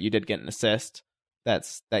person, but you did get an assist.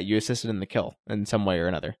 That you assisted in the kill in some way or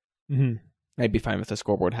another. Mm-hmm. I'd be fine with the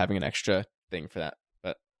scoreboard having an extra thing for that,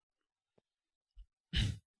 but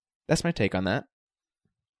that's my take on that.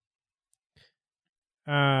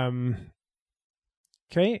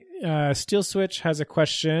 Okay. Steel Switch has a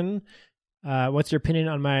question. What's your opinion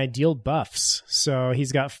on my ideal buffs? So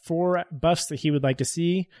he's got 4 buffs that he would like to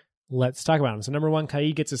see. Let's talk about them. So number 1,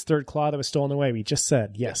 Kaid gets his 3rd claw that was stolen away. We just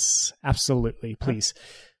said yes, absolutely, please.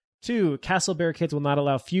 2, castle barricades will not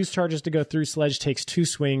allow fuse charges to go through. Sledge takes 2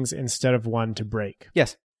 swings instead of 1 to break.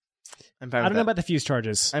 Yes, I'm fine with that. I don't know about the fuse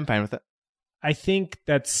charges. I'm fine with it. I think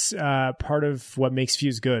that's part of what makes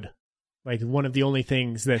Fuse good. Like one of the only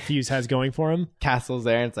things that Fuse has going for him. Castle's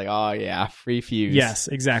there and it's like, oh yeah, free Fuse. Yes,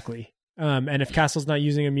 exactly. And if Castle's not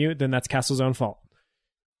using a mute, then that's Castle's own fault.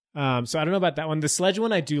 So I don't know about that one. The Sledge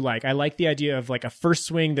one I do like. I like the idea of like a first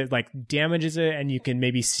swing that like damages it and you can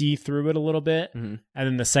maybe see through it a little bit. Mm-hmm. And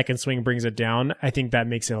then the second swing brings it down. I think that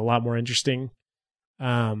makes it a lot more interesting.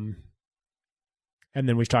 And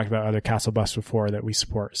then we've talked about other Castle buffs before that we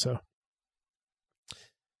support. So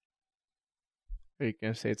are you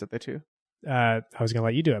going to say it's up there too? I was going to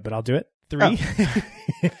let you do it, but I'll do it. 3.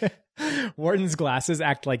 Oh. Warden's glasses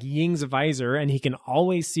act like Ying's visor, and he can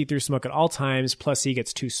always see through smoke at all times. Plus, he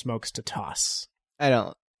gets 2 smokes to toss. I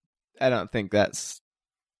don't think that's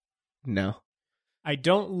no. I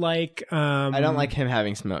don't like. I don't like him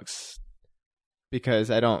having smokes because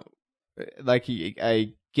I don't like.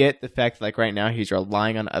 I get the fact that, like right now he's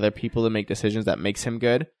relying on other people to make decisions that makes him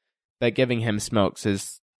good, but giving him smokes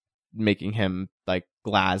is making him like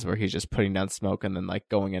Glaz, where he's just putting down smoke and then like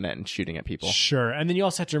going in it and shooting at people. Sure. And then you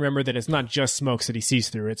also have to remember that it's not just smokes that he sees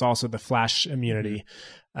through. It's also the flash immunity.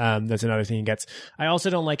 That's another thing he gets. I also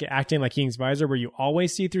don't like it acting like Ying's visor, where you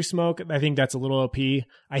always see through smoke. I think that's a little OP.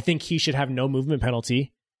 I think he should have no movement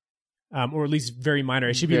penalty. Or at least very minor.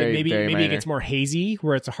 It should be like maybe it gets more hazy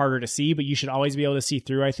where it's harder to see, but you should always be able to see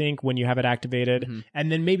through, I think, when you have it activated. Mm-hmm. And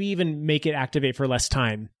then maybe even make it activate for less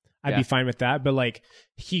time. I'd be fine with that, but like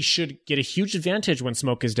he should get a huge advantage when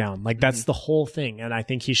smoke is down. Like that's the whole thing, and I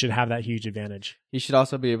think he should have that huge advantage. He should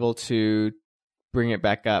also be able to bring it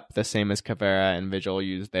back up the same as Caveira and Vigil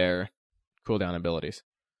use their cooldown abilities.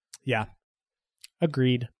 Yeah,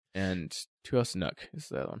 agreed. And Tuos Nook is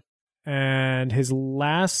the other one. And his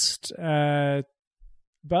last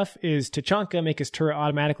buff is Tachanka make his turret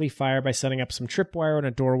automatically fire by setting up some tripwire on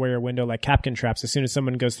a doorway or window like Capcan traps. As soon as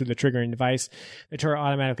someone goes through the triggering device, the turret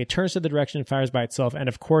automatically turns to the direction and fires by itself. And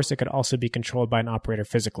of course, it could also be controlled by an operator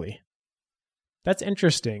physically. That's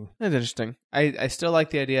interesting. That's interesting. I still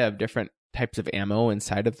like the idea of different types of ammo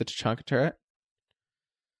inside of the Tachanka turret.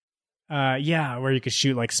 Yeah, where you could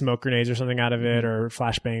shoot like smoke grenades or something out of it, or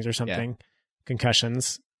flashbangs or something,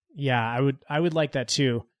 concussions. Yeah, I would like that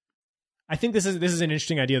too. I think this is an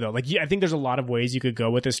interesting idea though. Like, I think there's a lot of ways you could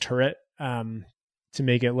go with this turret to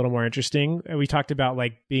make it a little more interesting. We talked about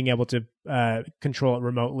like being able to control it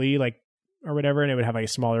remotely, like or whatever, and it would have like a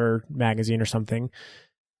smaller magazine or something.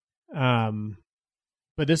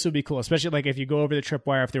 But this would be cool, especially like if you go over the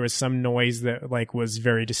tripwire, if there was some noise that like was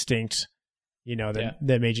very distinct, you know,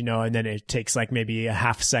 that made you know, and then it takes like maybe a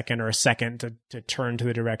half second or a second to turn to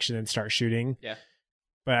the direction and start shooting. Yeah.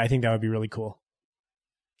 But I think that would be really cool.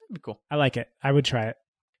 That'd be cool. I like it. I would try it.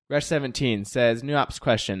 Resh17 says, new ops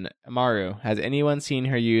question. Amaru, has anyone seen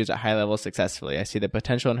her used at high level successfully? I see the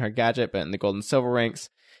potential in her gadget, but in the gold and silver ranks,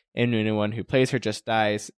 anyone who plays her just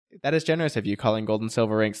dies. That is generous of you, calling gold and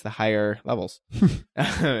silver ranks the higher levels.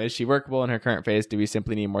 Is she workable in her current phase? Do we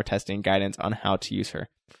simply need more testing and guidance on how to use her?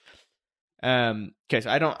 Okay, so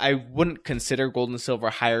I wouldn't consider gold and silver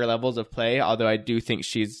higher levels of play, although I do think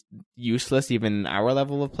she's useless even in our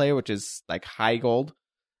level of play, which is like high gold.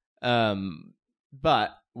 But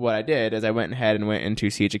what I did is I went ahead and went into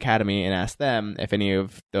Siege Academy and asked them if any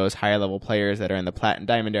of those higher level players that are in the Plat and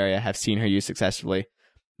Diamond area have seen her used successfully.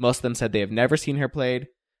 Most of them said they have never seen her played.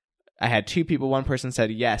 I had 2 people. One person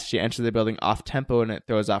said, yes, she enters the building off tempo and it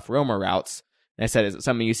throws off roamer routes. And I said, is it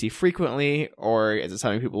something you see frequently or is it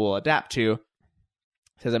something people will adapt to?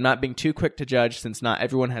 Says, I'm not being too quick to judge since not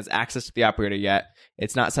everyone has access to the operator yet.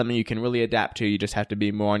 It's not something you can really adapt to. You just have to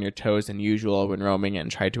be more on your toes than usual when roaming and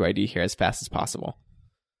try to ID here as fast as possible.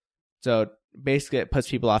 So basically it puts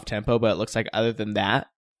people off tempo, but it looks like other than that,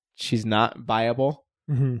 she's not viable.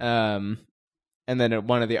 Mm-hmm. And then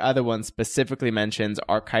one of the other ones specifically mentions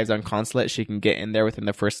archives on consulate. She can get in there within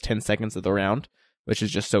the first 10 seconds of the round, which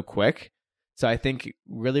is just so quick. So I think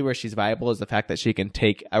really where she's viable is the fact that she can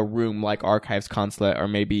take a room like archives consulate or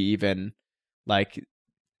maybe even like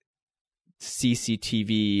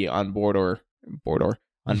CCTV on border.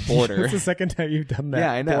 That's the second time you've done that.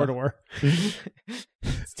 Yeah, I know. Border.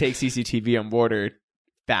 Take CCTV on border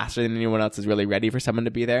faster than anyone else is really ready for someone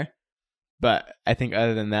to be there. But I think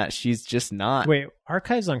other than that, she's just not. Wait,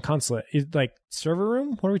 archives on consulate is like server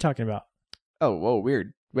room? What are we talking about? Oh, whoa,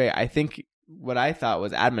 weird. Wait, I think what I thought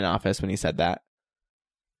was admin office when he said that.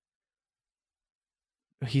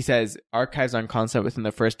 He says archives on consulate within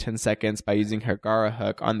the first 10 seconds by using her Gara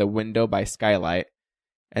hook on the window by skylight.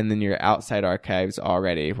 And then your outside archives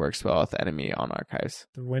already works well with enemy on archives.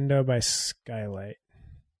 The window by skylight.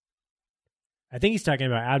 I think he's talking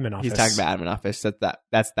about admin office. He's talking about admin office.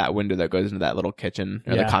 That's that window that goes into that little kitchen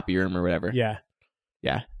or the copy room or whatever. Yeah.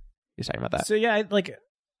 Yeah. He's talking about that. So yeah,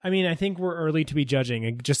 I think we're early to be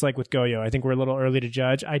judging, just like with Goyo. I think we're a little early to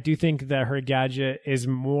judge. I do think that her gadget is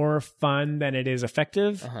more fun than it is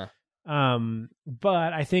effective.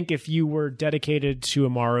 But I think if you were dedicated to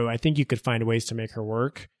Amaru, I think you could find ways to make her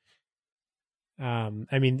work.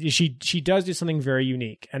 I mean, she does do something very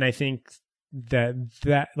unique, and I think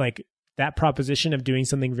that proposition of doing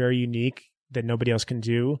something very unique that nobody else can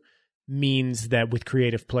do means that with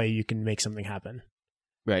creative play you can make something happen.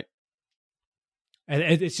 Right. And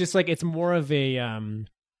it's just like it's more of a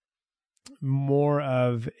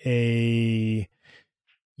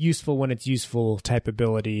useful when it's useful type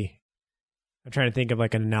ability. I'm trying to think of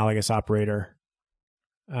like an analogous operator.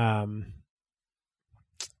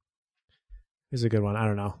 Is a good one. I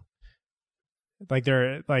don't know. I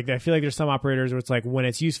feel like there's some operators where it's like when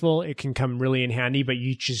it's useful, it can come really in handy, but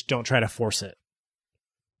you just don't try to force it.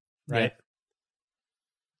 Right. Yeah.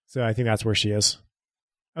 So I think that's where she is.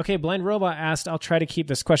 Okay, Blind Robot asked, I'll try to keep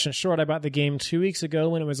this question short. I bought the game 2 weeks ago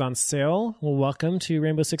when it was on sale. Well, welcome to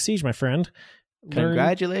Rainbow Six Siege, my friend.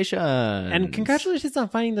 Congratulations. And congratulations on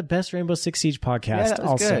finding the best Rainbow Six Siege podcast. Yeah, that was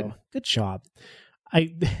also. Good job.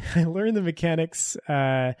 I learned the mechanics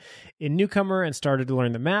in Newcomer and started to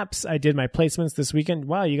learn the maps. I did my placements this weekend.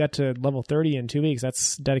 Wow, you got to level 30 in 2 weeks.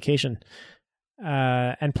 That's dedication.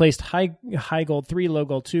 And placed high gold 3, low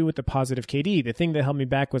gold 2 with the positive KD. The thing that held me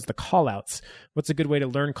back was the callouts. What's a good way to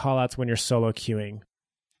learn callouts when you're solo queuing?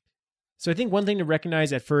 So I think one thing to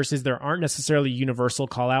recognize at first is there aren't necessarily universal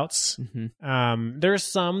callouts. Mm-hmm. There's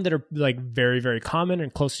some that are like very, very common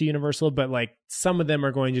and close to universal, but like some of them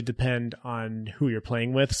are going to depend on who you're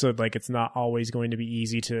playing with. So like it's not always going to be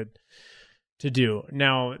easy to do.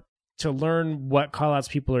 Now, to learn what callouts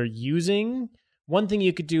people are using, one thing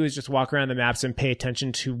you could do is just walk around the maps and pay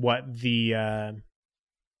attention to what the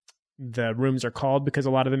rooms are called, because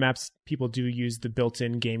a lot of the maps people do use the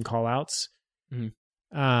built-in game callouts. Mm-hmm.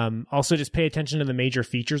 Also just pay attention to the major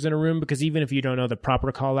features in a room, because even if you don't know the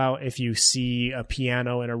proper call out, if you see a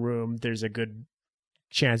piano in a room, there's a good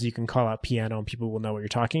chance you can call out piano and people will know what you're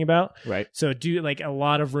talking about. Right. So a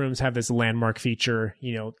lot of rooms have this landmark feature,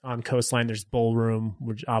 on Coastline, there's bowl room,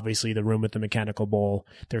 which obviously the room with the mechanical bowl.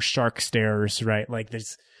 There's shark stairs, right? Like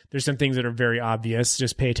there's some things that are very obvious.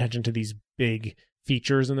 Just pay attention to these big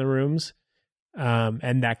features in the rooms.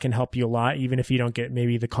 And that can help you a lot, even if you don't get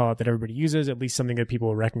maybe the call out that everybody uses, at least something that people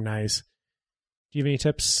will recognize. Do you have any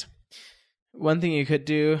tips? One thing you could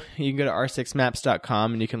do, you can go to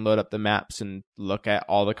r6maps.com and you can load up the maps and look at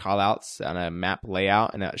all the callouts on a map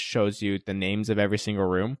layout, and it shows you the names of every single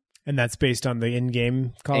room. And that's based on the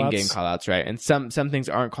in-game callouts? In-game callouts, right. And some things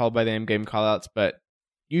aren't called by the in-game callouts, but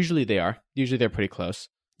usually they are. Usually they're pretty close.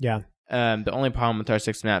 Yeah. The only problem with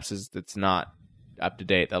R6 Maps is it's not up to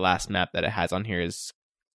date. The last map that it has on here is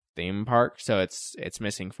Theme Park, so it's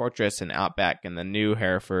missing Fortress and Outback and the new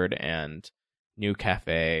Hereford and new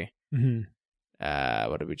Cafe. Mm-hmm.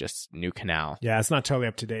 New Canal. Yeah, it's not totally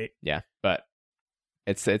up to date. Yeah, but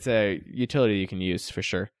it's a utility you can use for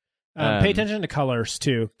sure. Pay attention to colors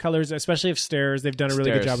too. Colors, especially of stairs. They've done a really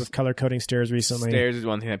good job of color coding stairs recently. Stairs is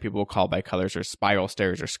one thing that people will call by colors, or spiral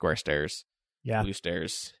stairs or square stairs. Yeah. Blue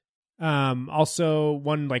stairs. Also,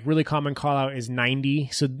 one like really common call out is 90.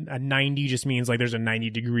 So a 90 just means like there's a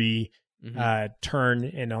 90-degree turn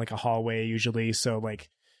in like a hallway usually. So like,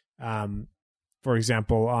 for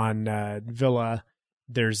example, on Villa,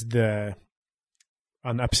 there's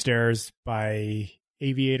on upstairs by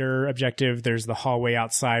Aviator Objective, there's the hallway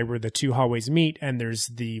outside where the two hallways meet, and there's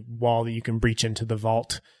the wall that you can breach into the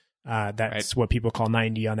vault. That's what people call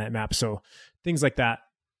 90 on that map. So things like that.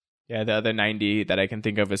 Yeah, the other 90 that I can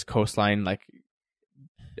think of is Coastline, like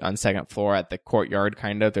on second floor at the courtyard,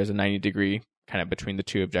 kind of. There's a 90-degree kind of between the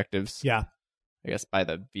two objectives. Yeah. I guess by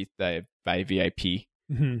by VIP.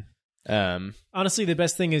 Honestly, the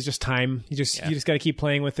best thing is just time. You just got to keep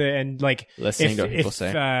playing with it and like listening to what people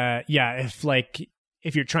say.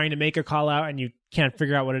 If you're trying to make a call out and you can't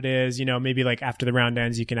figure out what it is, maybe like after the round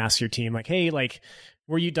ends, you can ask your team like, hey, like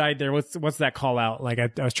where you died there, what's that call out? Like I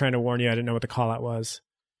was trying to warn you, I didn't know what the call out was.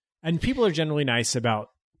 And people are generally nice about,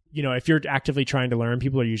 if you're actively trying to learn,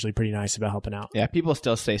 people are usually pretty nice about helping out. Yeah, people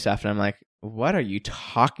still say stuff, and I'm like, what are you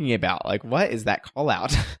talking about? Like, what is that call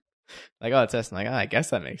out? Like, oh, it's this. I'm like, I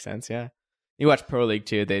guess that makes sense, yeah. You watch Pro League,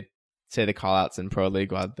 too. They say the call outs in Pro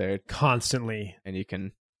League out there. Constantly. And you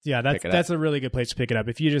can that's a really good place to pick it up.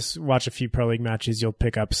 If you just watch a few Pro League matches, you'll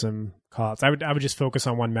pick up some call outs. I would just focus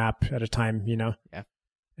on one map at a time, Yeah.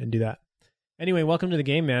 And do that. Anyway, welcome to the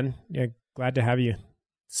game, man. Yeah, glad to have you.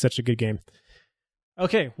 Such a good game.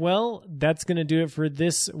 Okay, well, that's going to do it for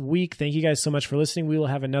this week. Thank you guys so much for listening. We will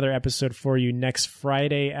have another episode for you next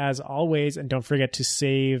Friday, as always. And don't forget to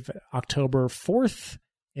save October 4th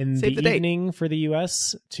in the evening for the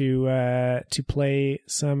U.S. to play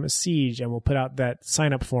some Siege. And we'll put out that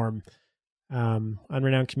sign-up form on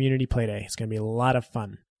Renowned Community Playday. It's going to be a lot of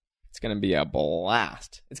fun. It's going to be a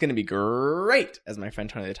blast. It's going to be great, as my friend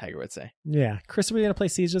Tony the Tiger would say. Yeah. Chris, are we going to play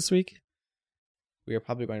Siege this week? We are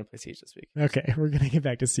probably going to play Siege this week. Okay, we're going to get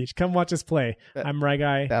back to Siege. Come watch us play. I'm Ry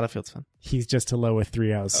Guy. Battlefield's fun. He's just hello with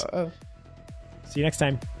 3 O's. Oh. See you next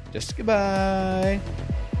time. Just goodbye.